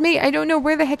Amber's mate. I don't know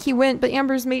where the heck he went, but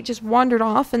Amber's mate just wandered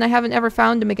off and I haven't ever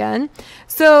found him again.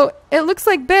 So it looks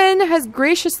like Ben has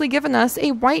graciously given us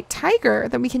a white tiger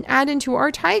that we can add into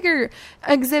our tiger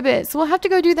exhibit. So we'll have to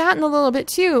go do that in a little bit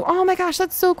too. Oh my gosh,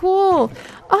 that's so cool!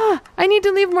 I need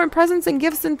to leave more presents and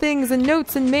gifts and things and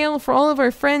notes and mail for all of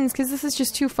our friends because this is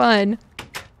just too fun.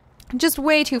 Just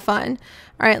way too fun.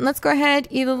 All right, let's go ahead,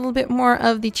 eat a little bit more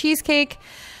of the cheesecake.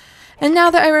 And now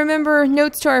that I remember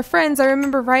notes to our friends, I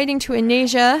remember writing to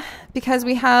Anasia because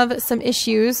we have some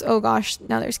issues. Oh gosh,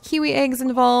 now there's kiwi eggs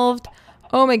involved.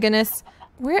 Oh my goodness.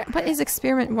 What is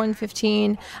experiment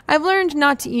 115? I've learned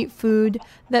not to eat food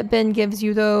that Ben gives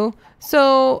you though.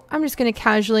 So I'm just gonna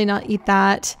casually not eat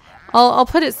that. I'll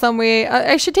put it some way.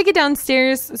 I should take it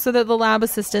downstairs so that the lab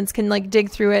assistants can like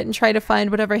dig through it and try to find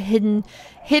whatever hidden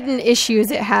issues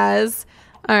it has.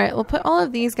 All right, we'll put all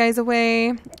of these guys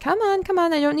away. Come on.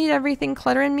 I don't need everything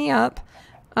cluttering me up.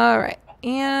 All right,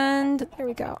 and there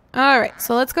we go. All right,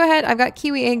 so let's go ahead. I've got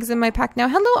kiwi eggs in my pack now.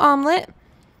 Hello, omelet.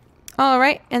 All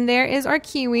right, and there is our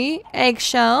kiwi.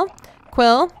 Eggshell.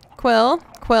 Quill.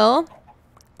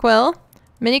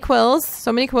 Many quills.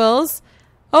 So many quills.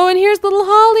 Oh, and here's little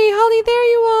Holly. Holly, there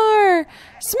you are.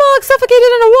 Smog suffocated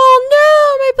in a wall.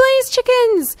 No, my blaze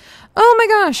chickens. Oh my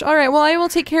gosh. All right, well, I will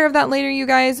take care of that later, you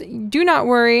guys. Do not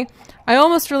worry. I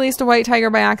almost released a white tiger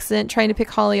by accident trying to pick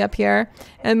Holly up here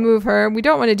and move her. We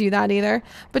don't want to do that either.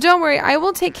 But don't worry. I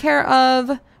will take care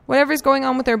of whatever's going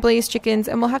on with our blaze chickens,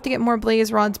 and we'll have to get more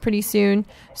blaze rods pretty soon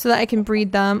so that I can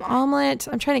breed them. Omelet.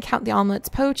 I'm trying to count the omelets.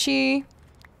 Poachy.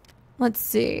 Let's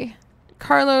see.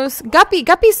 Carlos. Guppy.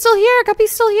 Guppy's still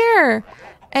here.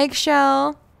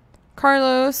 Eggshell.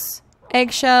 Carlos.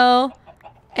 Eggshell.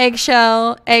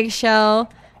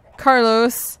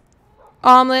 Carlos.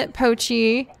 Omelet.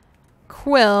 Poachy.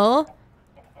 Quill.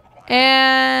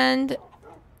 And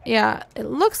yeah, it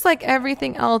looks like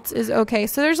everything else is okay.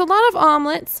 So there's a lot of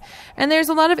omelets, and there's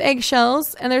a lot of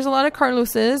eggshells, and there's a lot of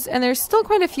Carloses, and there's still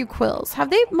quite a few quills.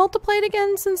 Have they multiplied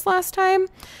again since last time?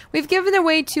 We've given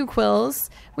away 2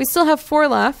 quills. We still have 4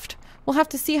 left. We'll have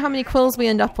to see how many quills we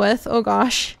end up with. Oh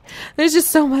gosh, there's just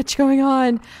so much going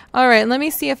on. All right, let me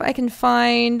see if I can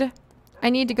find... I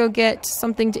need to go get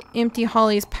something to empty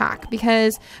Holly's pack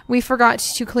because we forgot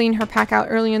to clean her pack out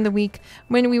early in the week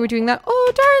when we were doing that.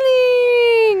 Oh,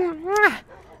 darling! Mwah!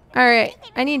 All right,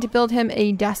 I need to build him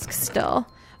a desk still.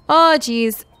 Oh,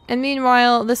 geez. And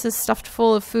meanwhile, this is stuffed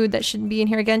full of food that shouldn't be in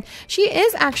here again. She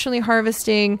is actually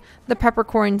harvesting the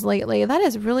peppercorns lately. That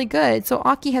is really good. So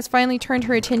Aki has finally turned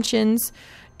her attentions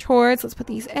towards, let's put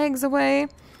these eggs away,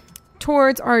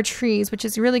 towards our trees, which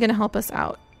is really going to help us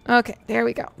out. Okay, there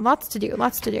we go. Lots to do.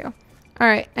 All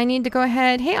right, I need to go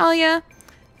ahead. Hey, Alia.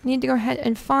 I need to go ahead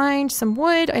and find some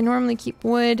wood. I normally keep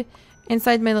wood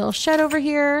inside my little shed over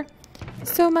here.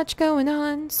 So much going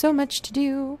on. So much to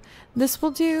do. This will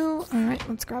do. All right,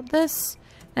 let's grab this.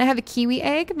 And I have a kiwi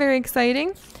egg. Very exciting.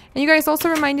 And you guys also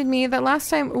reminded me that last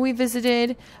time we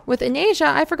visited with Anasia,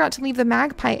 I forgot to leave the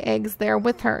magpie eggs there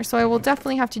with her. So I will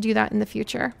definitely have to do that in the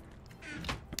future.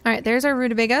 All right, there's our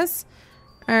rutabagas.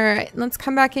 All right, let's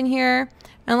come back in here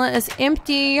and let us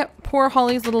empty poor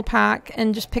Holly's little pack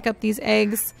and just pick up these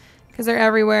eggs because they're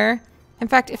everywhere. In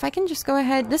fact, if I can just go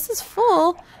ahead, this is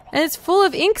full and it's full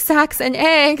of ink sacs and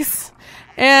eggs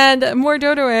and more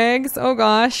dodo eggs. Oh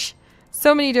gosh,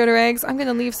 so many dodo eggs. I'm going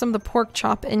to leave some of the pork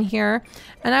chop in here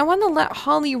and I want to let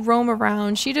Holly roam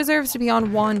around. She deserves to be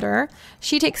on wander.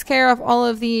 She takes care of all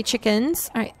of the chickens.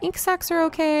 All right, ink sacs are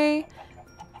okay.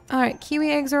 All right,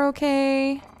 kiwi eggs are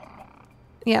okay.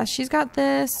 Yeah, she's got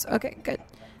this. Okay, good.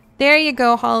 There you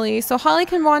go, Holly. So Holly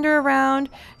can wander around.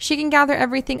 She can gather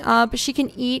everything up. She can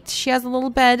eat. She has a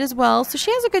little bed as well. So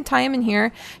she has a good time in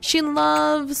here. She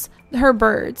loves her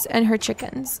birds and her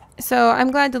chickens. So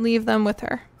I'm glad to leave them with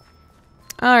her.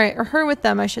 All right, or her with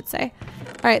them, I should say.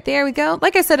 All right, there we go.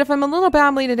 Like I said, if I'm a little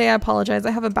babbly today, I apologize. I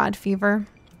have a bad fever.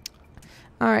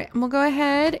 All right, and we'll go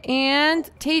ahead and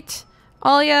Tate,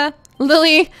 Alia,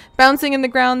 Lily bouncing in the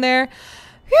ground there.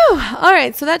 Whew. All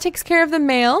right, so that takes care of the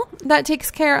male. That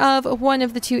takes care of one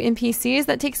of the two NPCs.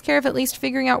 That takes care of at least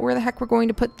figuring out where the heck we're going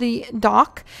to put the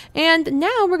dock. And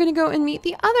now we're going to go and meet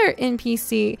the other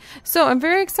NPC. So I'm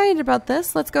very excited about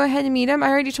this. Let's go ahead and meet him. I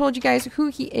already told you guys who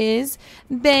he is.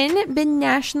 Ben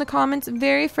Nash in the comments.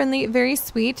 Very friendly, very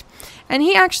sweet. And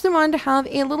he actually wanted to have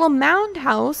a little mound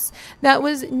house that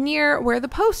was near where the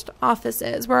post office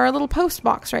is, where our little post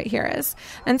box right here is.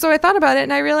 And so I thought about it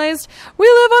and I realized we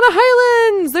live on a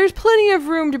highland. There's plenty of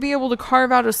room to be able to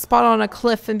carve out a spot on a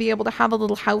cliff and be able to have a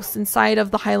little house inside of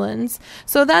the highlands.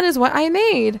 So that is what I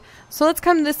made. So let's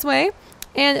come this way.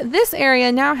 And this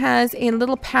area now has a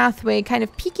little pathway kind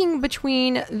of peeking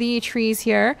between the trees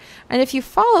here. And if you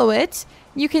follow it,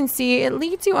 you can see it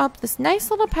leads you up this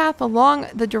nice little path along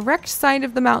the direct side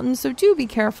of the mountain. So do be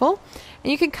careful.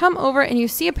 And you can come over and you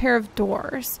see a pair of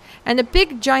doors and a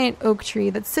big giant oak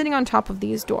tree that's sitting on top of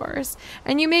these doors.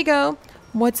 And you may go,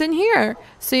 what's in here?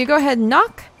 So you go ahead and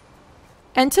knock.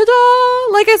 And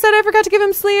ta-da! Like I said, I forgot to give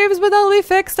him sleeves, but that'll be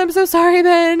fixed. I'm so sorry,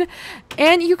 Ben.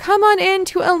 And you come on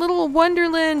into a little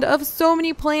wonderland of so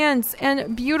many plants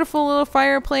and beautiful little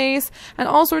fireplace and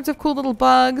all sorts of cool little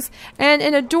bugs and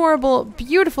an adorable,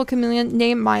 beautiful chameleon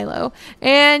named Milo.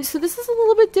 And so this is a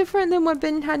little bit different than what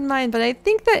Ben had in mind, but I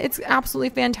think that it's absolutely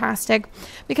fantastic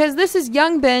because this is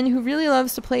young Ben who really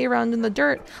loves to play around in the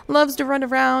dirt, loves to run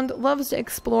around, loves to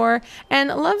explore, and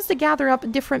loves to gather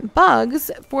up different bugs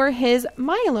for his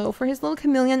Milo, for his little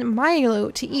chameleon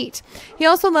Milo to eat. He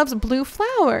also loves blue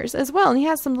flowers as well, and he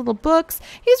has some little books.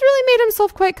 He's really made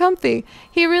himself quite comfy.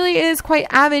 He really is quite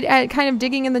avid at kind of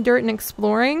digging in the dirt and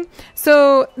exploring.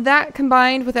 So that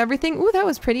combined with everything, ooh, that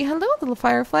was pretty. Hello, little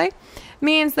firefly.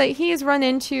 Means that he has run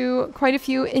into quite a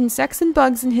few insects and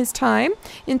bugs in his time.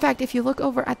 In fact, if you look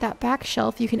over at that back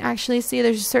shelf, you can actually see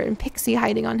there's a certain pixie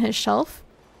hiding on his shelf.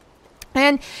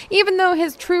 And even though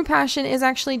his true passion is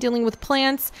actually dealing with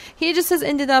plants, he just has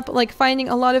ended up like finding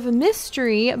a lot of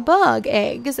mystery bug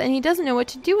eggs and he doesn't know what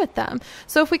to do with them.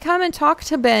 So if we come and talk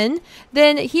to Ben,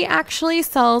 then he actually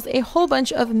sells a whole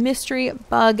bunch of mystery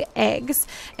bug eggs.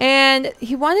 And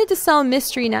he wanted to sell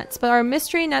mystery nets, but our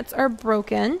mystery nets are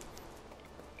broken.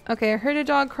 Okay, I heard a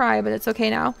dog cry, but it's okay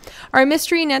now. Our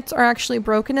mystery nets are actually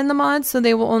broken in the mod, so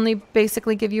they will only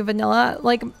basically give you vanilla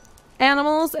like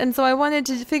animals, and so I wanted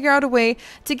to figure out a way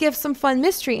to give some fun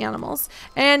mystery animals.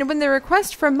 And when the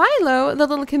request from Milo, the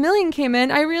little chameleon, came in,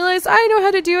 I realized I know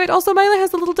how to do it. Also, Milo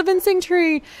has a little divinsing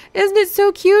tree. Isn't it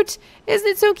so cute? Isn't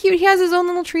it so cute? He has his own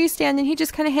little tree stand and he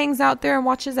just kind of hangs out there and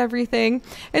watches everything.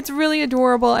 It's really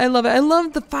adorable. I love it. I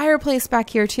love the fireplace back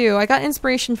here too. I got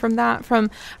inspiration from that from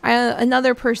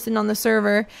another person on the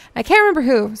server. I can't remember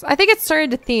who. I think it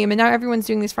started a theme and now everyone's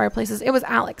doing these fireplaces. It was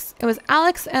Alex. It was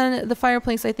Alex and the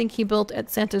fireplace I think he built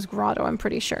at Santa's Grotto, I'm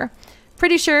pretty sure.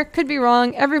 Pretty sure, could be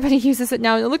wrong. Everybody uses it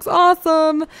now and it looks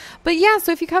awesome. But yeah,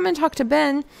 so if you come and talk to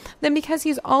Ben, then because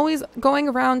he's always going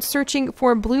around searching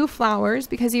for blue flowers,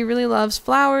 because he really loves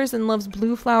flowers and loves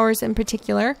blue flowers in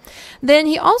particular, then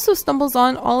he also stumbles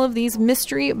on all of these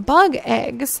mystery bug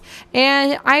eggs.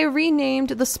 And I renamed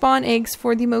the spawn eggs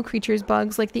for the Mo Creatures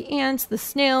bugs, like the ants, the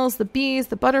snails, the bees,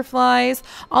 the butterflies,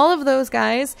 all of those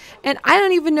guys. And I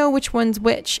don't even know which one's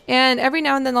which. And every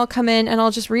now and then I'll come in and I'll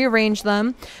just rearrange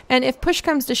them. And if push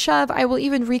comes to shove, I will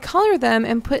even recolor them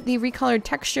and put the recolored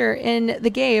texture in the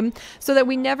game so that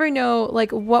we never know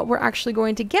like what we're actually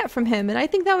going to get from him. And I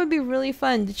think that would be really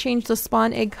fun to change the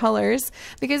spawn egg colors,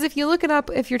 because if you look it up,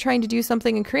 if you're trying to do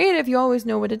something in creative, you always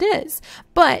know what it is.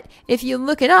 But if you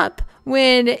look it up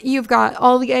when you've got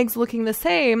all the eggs looking the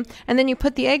same, and then you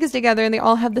put the eggs together and they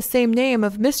all have the same name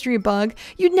of mystery bug,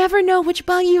 you'd never know which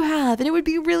bug you have, and it would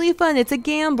be really fun. It's a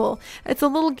gamble. It's a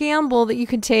little gamble that you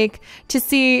could take to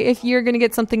see if you're going to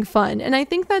get something fun. And I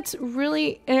think that's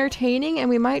really entertaining, and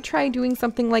we might try doing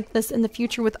something like this in the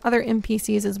future with other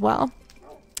NPCs as well.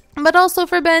 But also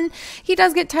for Ben, he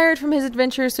does get tired from his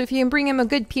adventures, so if you can bring him a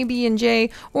good PB&J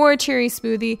or a cherry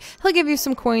smoothie, he'll give you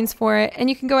some coins for it, and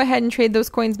you can go ahead and trade those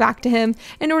coins back to him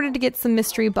in order to get some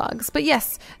mystery bugs. But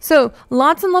yes, so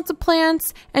lots and lots of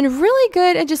plants, and really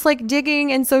good at just like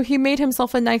digging, and so he made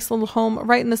himself a nice little home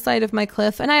right in the side of my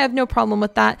cliff, and I have no problem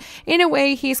with that. In a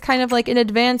way, he's kind of like an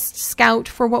advanced scout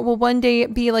for what will one day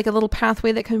be like a little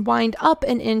pathway that can wind up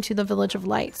and into the Village of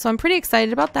Light. So I'm pretty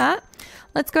excited about that.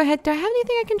 Let's go ahead. Do I have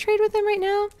anything I can trade with him right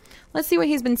now? Let's see what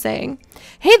he's been saying.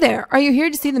 Hey there, are you here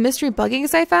to see the mystery bug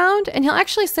eggs I found? And he'll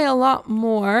actually say a lot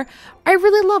more. I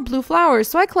really love blue flowers,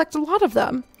 so I collect a lot of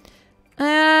them.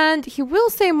 And he will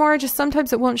say more, just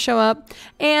sometimes it won't show up.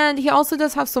 And he also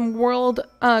does have some world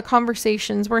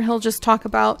conversations where he'll just talk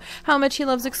about how much he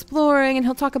loves exploring, and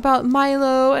he'll talk about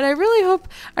Milo. And I really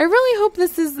hope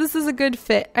this is a good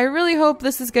fit. I really hope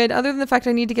this is good, other than the fact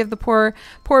I need to give the poor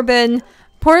Ben.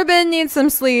 Poor Ben needs some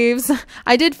sleeves.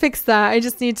 I did fix that. I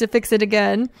just need to fix it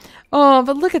again. Oh,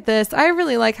 but look at this. I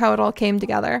really like how it all came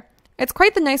together. It's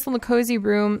quite the nice little cozy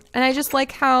room, and I just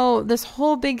like how this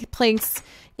whole big place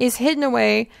is hidden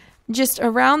away just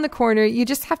around the corner. You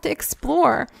just have to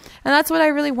explore. And that's what I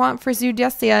really want for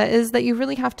Zoodesia, is that you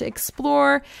really have to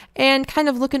explore and kind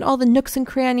of look in all the nooks and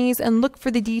crannies and look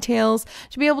for the details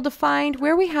to be able to find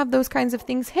where we have those kinds of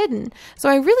things hidden. So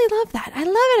I really love that. I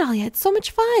love it, Alia. It's so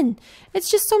much fun.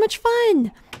 It's just so much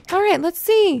fun. All right, let's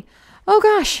see. Oh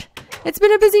gosh, it's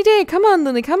been a busy day. Come on,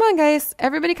 Lily. Come on, guys.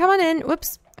 Everybody come on in.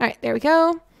 Whoops. All right, there we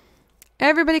go.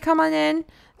 Everybody come on in.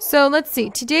 So let's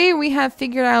see, today we have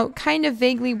figured out kind of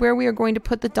vaguely where we are going to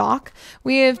put the dock.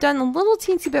 We have done a little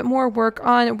teensy bit more work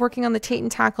on working on the Tate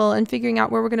and Tackle and figuring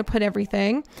out where we're going to put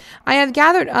everything. I have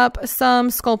gathered up some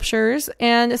sculptures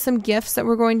and some gifts that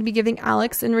we're going to be giving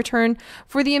Alex in return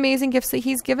for the amazing gifts that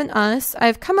he's given us.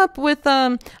 I've come up with,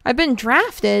 I've been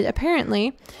drafted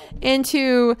apparently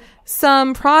into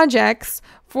some projects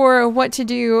for what to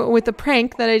do with the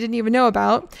prank that I didn't even know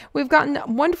about. We've gotten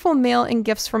wonderful mail and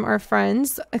gifts from our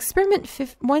friends. Experiment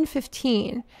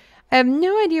 115. I have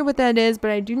no idea what that is, but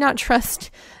I do not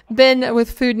trust Ben with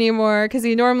food anymore because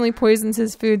he normally poisons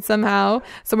his food somehow.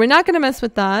 So we're not going to mess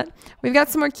with that. We've got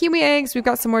some more kiwi eggs. We've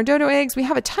got some more dodo eggs. We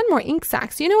have a ton more ink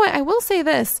sacs. You know what? I will say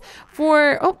this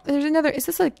for... Oh, there's another... Is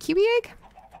this a kiwi egg?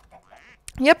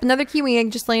 Yep, another kiwi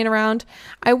egg just laying around.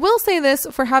 I will say this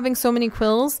for having so many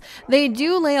quills. They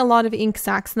do lay a lot of ink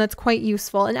sacs, and that's quite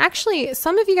useful. And actually,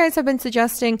 some of you guys have been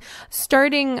suggesting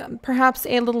starting perhaps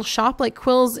a little shop like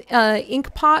Quill's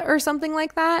Ink Pot or something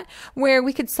like that, where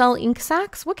we could sell ink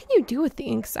sacs. What can you do with the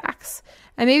ink sacs?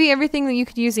 And maybe everything that you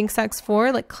could use ink sacs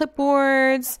for, like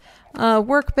clipboards,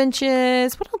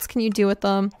 workbenches. What else can you do with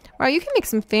them? Wow, you can make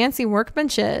some fancy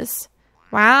workbenches.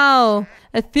 Wow,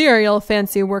 ethereal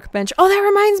fancy workbench. Oh, that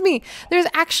reminds me, there's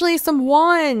actually some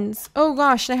wands. Oh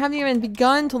gosh, I haven't even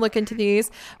begun to look into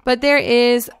these, but there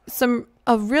is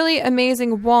a really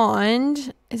amazing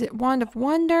wand. Is it Wand of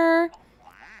Wonder?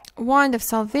 Wand of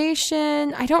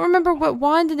Salvation? I don't remember what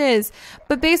wand it is,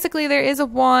 but basically there is a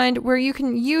wand where you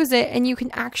can use it and you can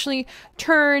actually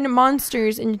turn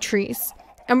monsters into trees.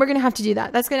 And we're going to have to do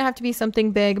that. That's going to have to be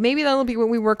something big. Maybe that'll be what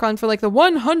we work on for like the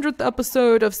 100th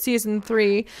episode of season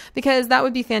 3, because that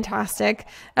would be fantastic.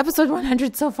 Episode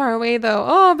 100 so far away though.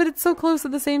 Oh, but it's so close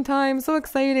at the same time. So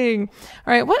exciting.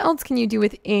 All right, what else can you do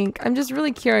with ink? I'm just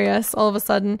really curious all of a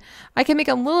sudden. I can make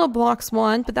a little blocks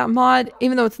wand, but that mod,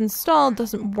 even though it's installed,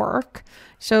 doesn't work.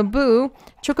 So boo.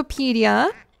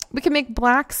 Chocopedia. We can make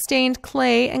black stained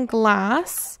clay and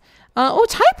glass. Oh,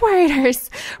 typewriters!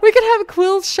 We could have a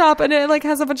quilt shop and it like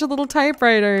has a bunch of little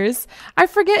typewriters. I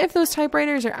forget if those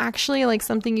typewriters are actually like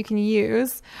something you can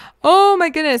use. Oh my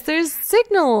goodness, there's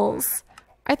signals.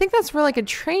 I think that's for like a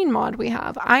train mod we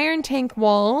have. Iron tank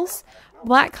walls,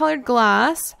 black colored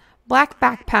glass, black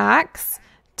backpacks,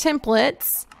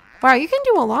 templates. Wow, you can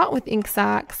do a lot with ink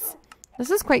sacs.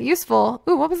 This is quite useful.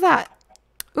 Ooh, what was that?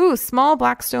 Ooh, small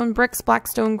blackstone bricks,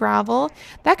 blackstone gravel.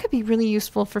 That could be really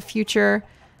useful for future.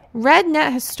 Red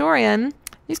Net Historian.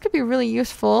 These could be really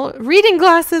useful. Reading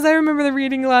glasses. I remember the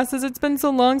reading glasses. It's been so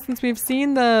long since we've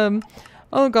seen them.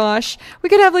 Oh gosh. We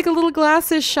could have like a little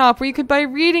glasses shop where you could buy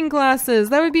reading glasses.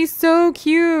 That would be so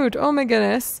cute. Oh my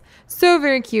goodness. So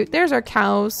very cute. There's our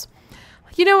cows.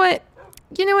 You know what?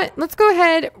 You know what? Let's go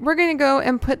ahead. We're going to go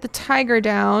and put the tiger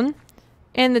down.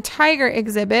 in the tiger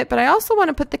exhibit, but I also want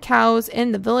to put the cows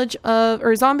in the village of,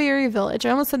 or Zombie Village. I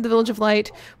almost said the Village of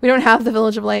Light. We don't have the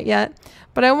Village of Light yet,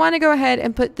 but I want to go ahead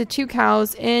and put the 2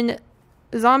 cows in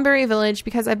Zombie Village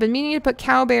because I've been meaning to put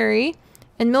Cowberry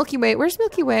and Milky Way. Where's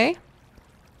Milky Way?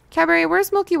 Cowberry,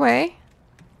 where's Milky Way?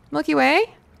 Milky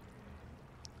Way?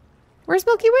 Where's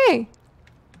Milky Way?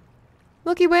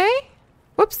 Milky Way?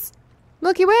 Whoops.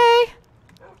 Milky Way?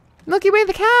 Milky Way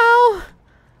the cow!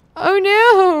 Oh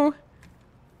no!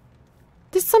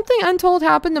 Did something untold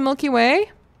happen to Milky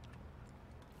Way?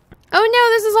 Oh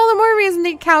no, this is all the more reason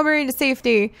to take Cowberry to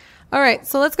safety. Alright,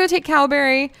 so let's go take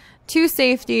Cowberry to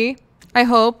safety, I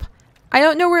hope. I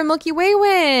don't know where Milky Way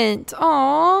went.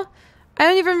 Aww. I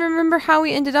don't even remember how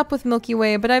we ended up with Milky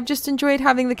Way, but I've just enjoyed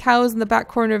having the cows in the back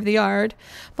corner of the yard.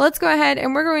 But let's go ahead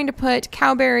and we're going to put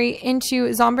Cowberry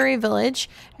into Zombie Village,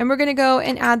 and we're going to go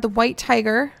and add the white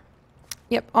tiger.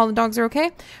 Yep, all the dogs are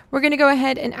okay. We're going to go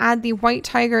ahead and add the white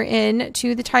tiger in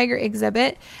to the tiger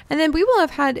exhibit. And then we will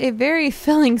have had a very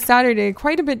filling Saturday.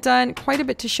 Quite a bit done, quite a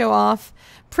bit to show off.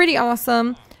 Pretty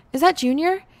awesome. Is that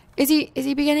Junior? Is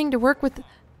he beginning to work with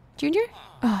Junior?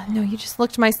 Oh, no, you just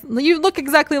looked you look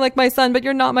exactly like my son, but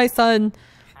you're not my son.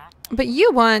 But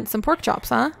you want some pork chops,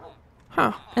 huh?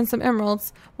 Huh, and some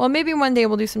emeralds. Well, maybe one day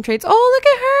we'll do some trades. Oh, look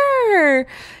at her!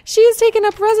 She has taken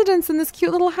up residence in this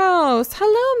cute little house.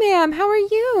 Hello, ma'am. How are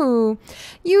you?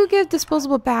 You give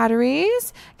disposable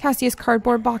batteries, Cassius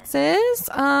cardboard boxes,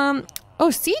 oh,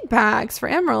 seed bags for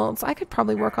emeralds. I could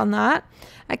probably work on that.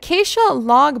 Acacia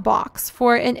log box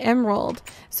for an emerald.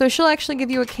 So she'll actually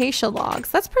give you acacia logs.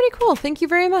 That's pretty cool. Thank you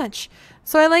very much.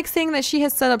 So I like seeing that she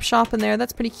has set up shop in there.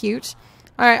 That's pretty cute.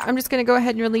 All right, I'm just going to go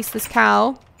ahead and release this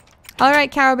cow. All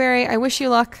right, Cowberry, I wish you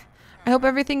luck. I hope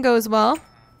everything goes well.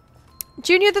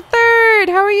 Junior the Third,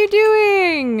 how are you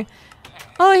doing?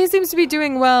 Oh, he seems to be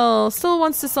doing well. Still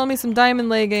wants to sell me some diamond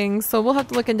leggings, so we'll have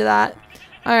to look into that.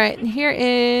 All right, and here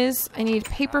is, I need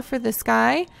paper for this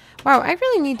guy. Wow, I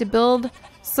really need to build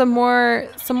some more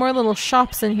little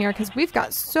shops in here because we've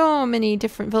got so many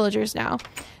different villagers now.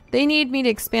 They need me to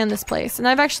expand this place, and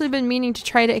I've actually been meaning to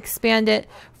try to expand it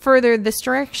further this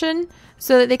direction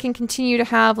so that they can continue to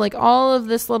have like all of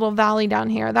this little valley down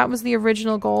here. That was the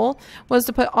original goal, was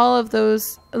to put all of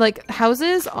those like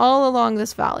houses all along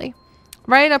this valley.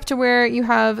 Right up to where you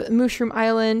have Mushroom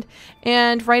Island,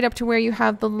 and right up to where you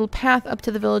have the little path up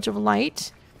to the Village of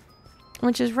Light,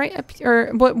 which is right up,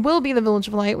 or what will be the Village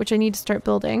of Light, which I need to start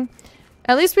building.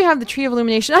 At least we have the Tree of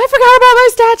Illumination. I forgot about my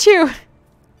statue!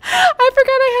 I forgot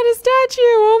I had a statue!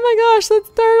 Oh my gosh, that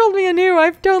startled me anew. I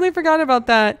totally forgot about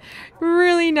that.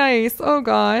 Really nice. Oh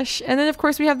gosh. And then of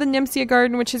course we have the Nympsia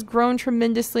garden, which has grown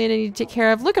tremendously and I need to take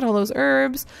care of. Look at all those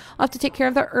herbs. I'll have to take care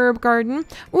of the herb garden.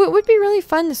 Ooh, it would be really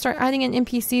fun to start adding in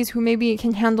NPCs who maybe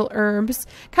can handle herbs.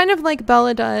 Kind of like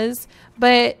Bella does.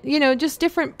 But, you know, just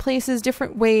different places,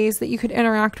 different ways that you could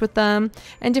interact with them.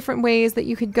 And different ways that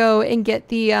you could go and get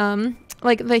the,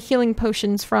 like the healing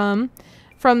potions from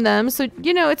them. So,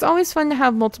 you know, it's always fun to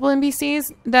have multiple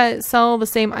NPCs that sell the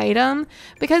same item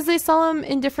because they sell them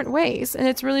in different ways and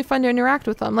it's really fun to interact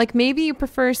with them. Like maybe you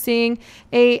prefer seeing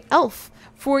a elf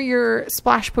for your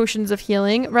splash potions of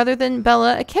healing rather than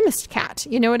Bella, a chemist cat.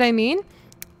 You know what I mean?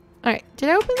 All right, did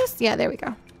I open this? Yeah, there we go.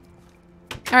 All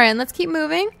right, and let's keep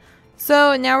moving.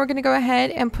 So now we're gonna go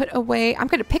ahead and put away, I'm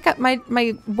gonna pick up my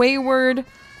wayward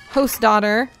host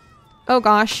daughter. Oh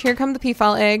gosh, here come the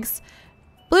peafowl eggs.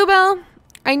 Bluebell,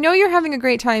 I know you're having a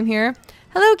great time here.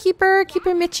 Hello, Keeper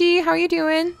Mitchie, how are you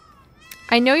doing?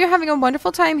 I know you're having a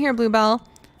wonderful time here, Bluebell,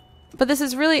 but this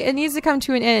is really, it needs to come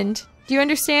to an end. Do you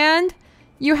understand?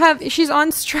 She's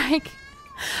on strike.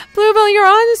 Bluebell, you're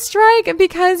on strike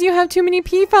because you have too many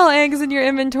peafowl eggs in your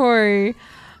inventory.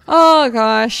 Oh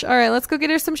gosh. All right, let's go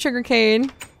get her some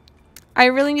sugarcane. I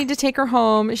really need to take her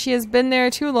home. She has been there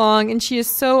too long and she is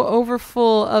so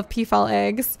overfull of peafowl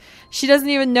eggs. She doesn't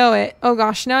even know it. Oh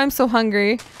gosh, now I'm so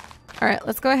hungry. All right,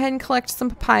 let's go ahead and collect some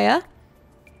papaya.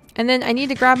 And then I need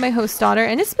to grab my host daughter.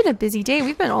 And it's been a busy day.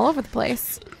 We've been all over the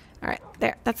place. All right,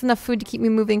 there. That's enough food to keep me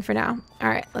moving for now. All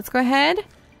right, let's go ahead.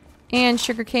 And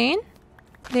sugarcane.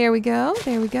 There we go.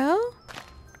 There we go.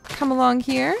 Come along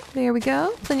here. There we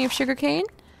go. Plenty of sugarcane.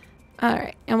 All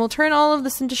right, and we'll turn all of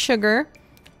this into sugar.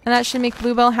 And that should make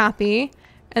Bluebell happy.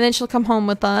 And then she'll come home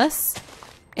with us.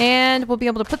 And we'll be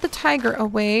able to put the tiger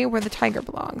away where the tiger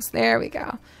belongs. There we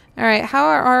go. Alright, how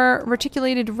are our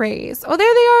reticulated rays? Oh,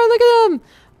 there they are! Look at them!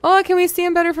 Oh, can we see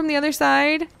them better from the other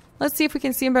side? Let's see if we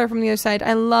can see them better from the other side.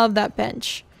 I love that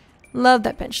bench. Love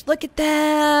that bench. Look at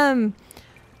them!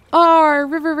 Oh, our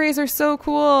river rays are so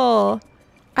cool.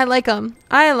 I like them.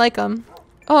 I like them.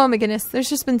 Oh my goodness, there's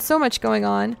just been so much going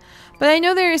on. But I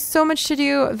know there is so much to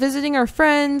do, visiting our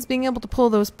friends, being able to pull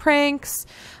those pranks,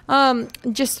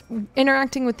 just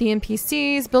interacting with the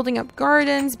NPCs, building up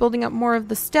gardens, building up more of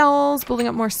the stalls, building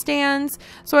up more stands.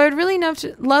 So I would really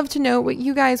love to know what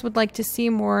you guys would like to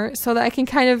see more so that I can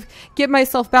kind of get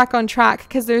myself back on track,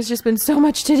 because there's just been so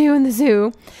much to do in the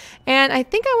zoo. And I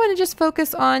think I want to just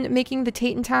focus on making the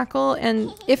Tate and Tackle,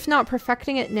 and if not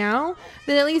perfecting it now,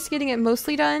 then at least getting it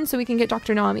mostly done so we can get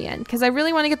Dr. Nami in. Because I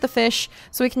really want to get the fish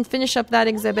so we can finish up that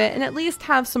exhibit and at least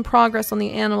have some progress on the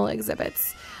animal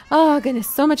exhibits. Oh goodness,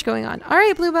 so much going on. All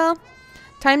right, Bluebell.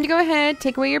 Time to go ahead,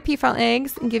 take away your peafowl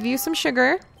eggs, and give you some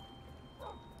sugar.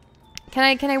 Can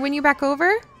I win you back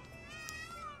over?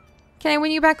 Can I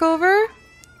win you back over?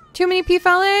 Too many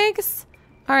peafowl eggs?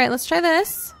 All right, let's try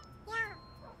this.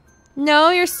 No,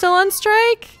 you're still on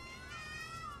strike?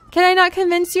 Can I not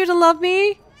convince you to love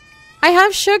me? I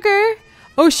have sugar.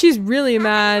 Oh, she's really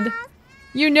mad.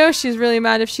 You know she's really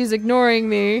mad if she's ignoring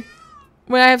me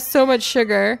when I have so much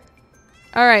sugar.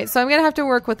 Alright, so I'm going to have to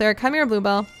work with her. Come here,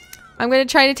 Bluebell. I'm going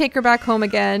to try to take her back home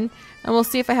again, and we'll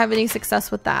see if I have any success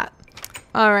with that.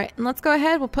 Alright, and let's go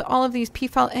ahead. We'll put all of these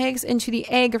peafowl eggs into the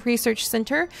Egg Research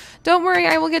Center. Don't worry,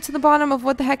 I will get to the bottom of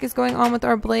what the heck is going on with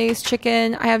our Blaze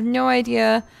chicken. I have no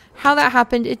idea how that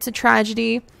happened. It's a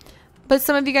tragedy. But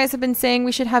some of you guys have been saying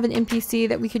we should have an NPC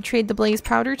that we could trade the Blaze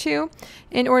powder to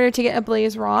in order to get a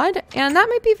Blaze rod, and that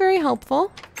might be very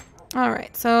helpful.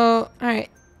 Alright, so, alright.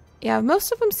 Yeah,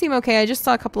 most of them seem okay. I just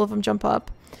saw a couple of them jump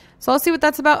up. So I'll see what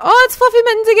that's about. Oh, it's Fluffy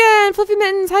Mittens again! Fluffy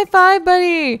Mittens, high five,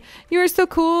 buddy! You are so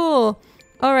cool!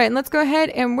 Alright, let's go ahead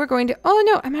and we're going to... Oh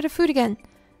no, I'm out of food again.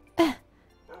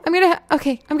 I'm gonna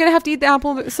have to eat the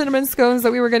apple cinnamon scones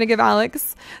that we were gonna give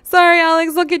Alex. Sorry,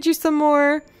 Alex, I'll get you some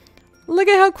more. Look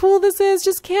at how cool this is.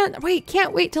 Just can't wait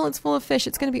till it's full of fish.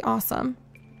 It's gonna be awesome.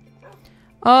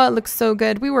 Oh, it looks so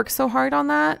good. We worked so hard on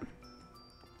that.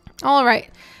 Alright,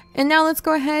 and now let's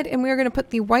go ahead and we're gonna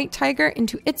put the white tiger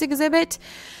into its exhibit.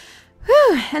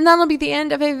 Whew, and that'll be the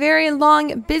end of a very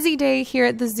long, busy day here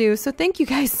at the zoo. So thank you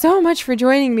guys so much for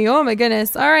joining me. Oh my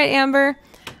goodness. Alright, Amber.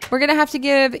 We're gonna have to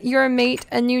give your mate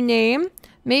a new name.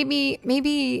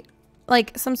 Maybe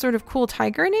like some sort of cool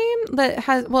tiger name that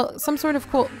has, well, some sort of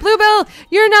cool... Bluebell,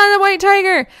 you're not a white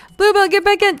tiger. Bluebell, get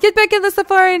back in the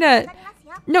safari net.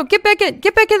 No, get back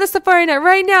in the safari net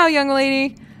right now, young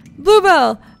lady.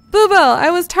 Bluebell, I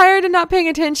was tired of not paying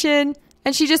attention,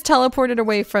 and she just teleported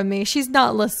away from me. She's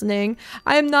not listening.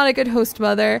 I am not a good host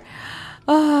mother.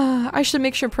 I should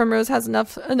make sure Primrose has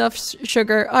enough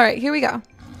sugar. All right, here we go.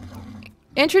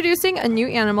 Introducing a new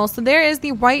animal. So there is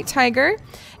the white tiger,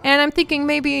 and I'm thinking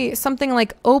maybe something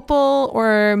like opal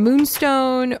or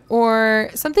moonstone or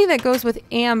something that goes with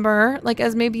amber, like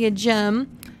as maybe a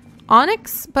gem.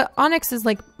 Onyx, but onyx is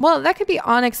like, well, that could be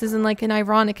onyx as in like an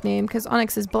ironic name because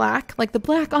onyx is black, like the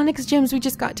black onyx gems we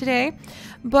just got today.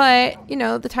 But, you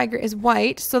know, the tiger is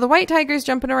white, so the white tiger is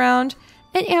jumping around,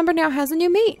 and Amber now has a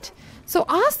new mate. So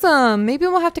awesome! Maybe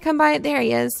we'll have to come by it. There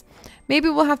he is. Maybe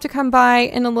we'll have to come by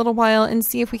in a little while and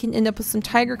see if we can end up with some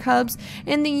tiger cubs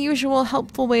in the usual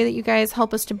helpful way that you guys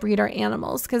help us to breed our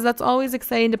animals, because that's always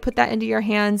exciting to put that into your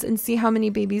hands and see how many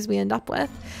babies we end up with.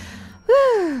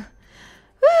 Woo!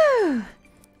 Woo!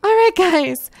 Alright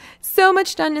guys, so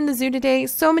much done in the zoo today,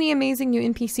 so many amazing new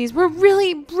NPCs. We're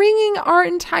really bringing our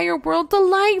entire world to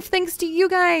life thanks to you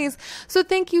guys. So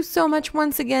thank you so much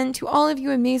once again to all of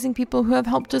you amazing people who have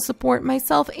helped to support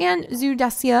myself and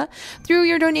Zoodesia through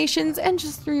your donations and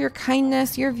just through your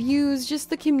kindness, your views, just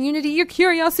the community, your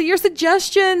curiosity, your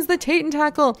suggestions, the Tate and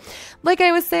Tackle. Like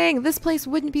I was saying, this place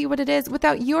wouldn't be what it is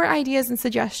without your ideas and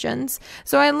suggestions.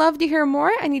 So I love to hear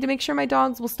more. I need to make sure my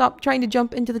dogs will stop trying to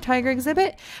jump into the tiger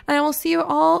exhibit. And I will see you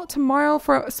all tomorrow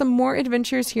for some more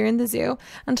adventures here in the zoo.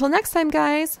 Until next time,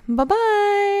 guys.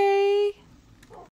 Bye-bye.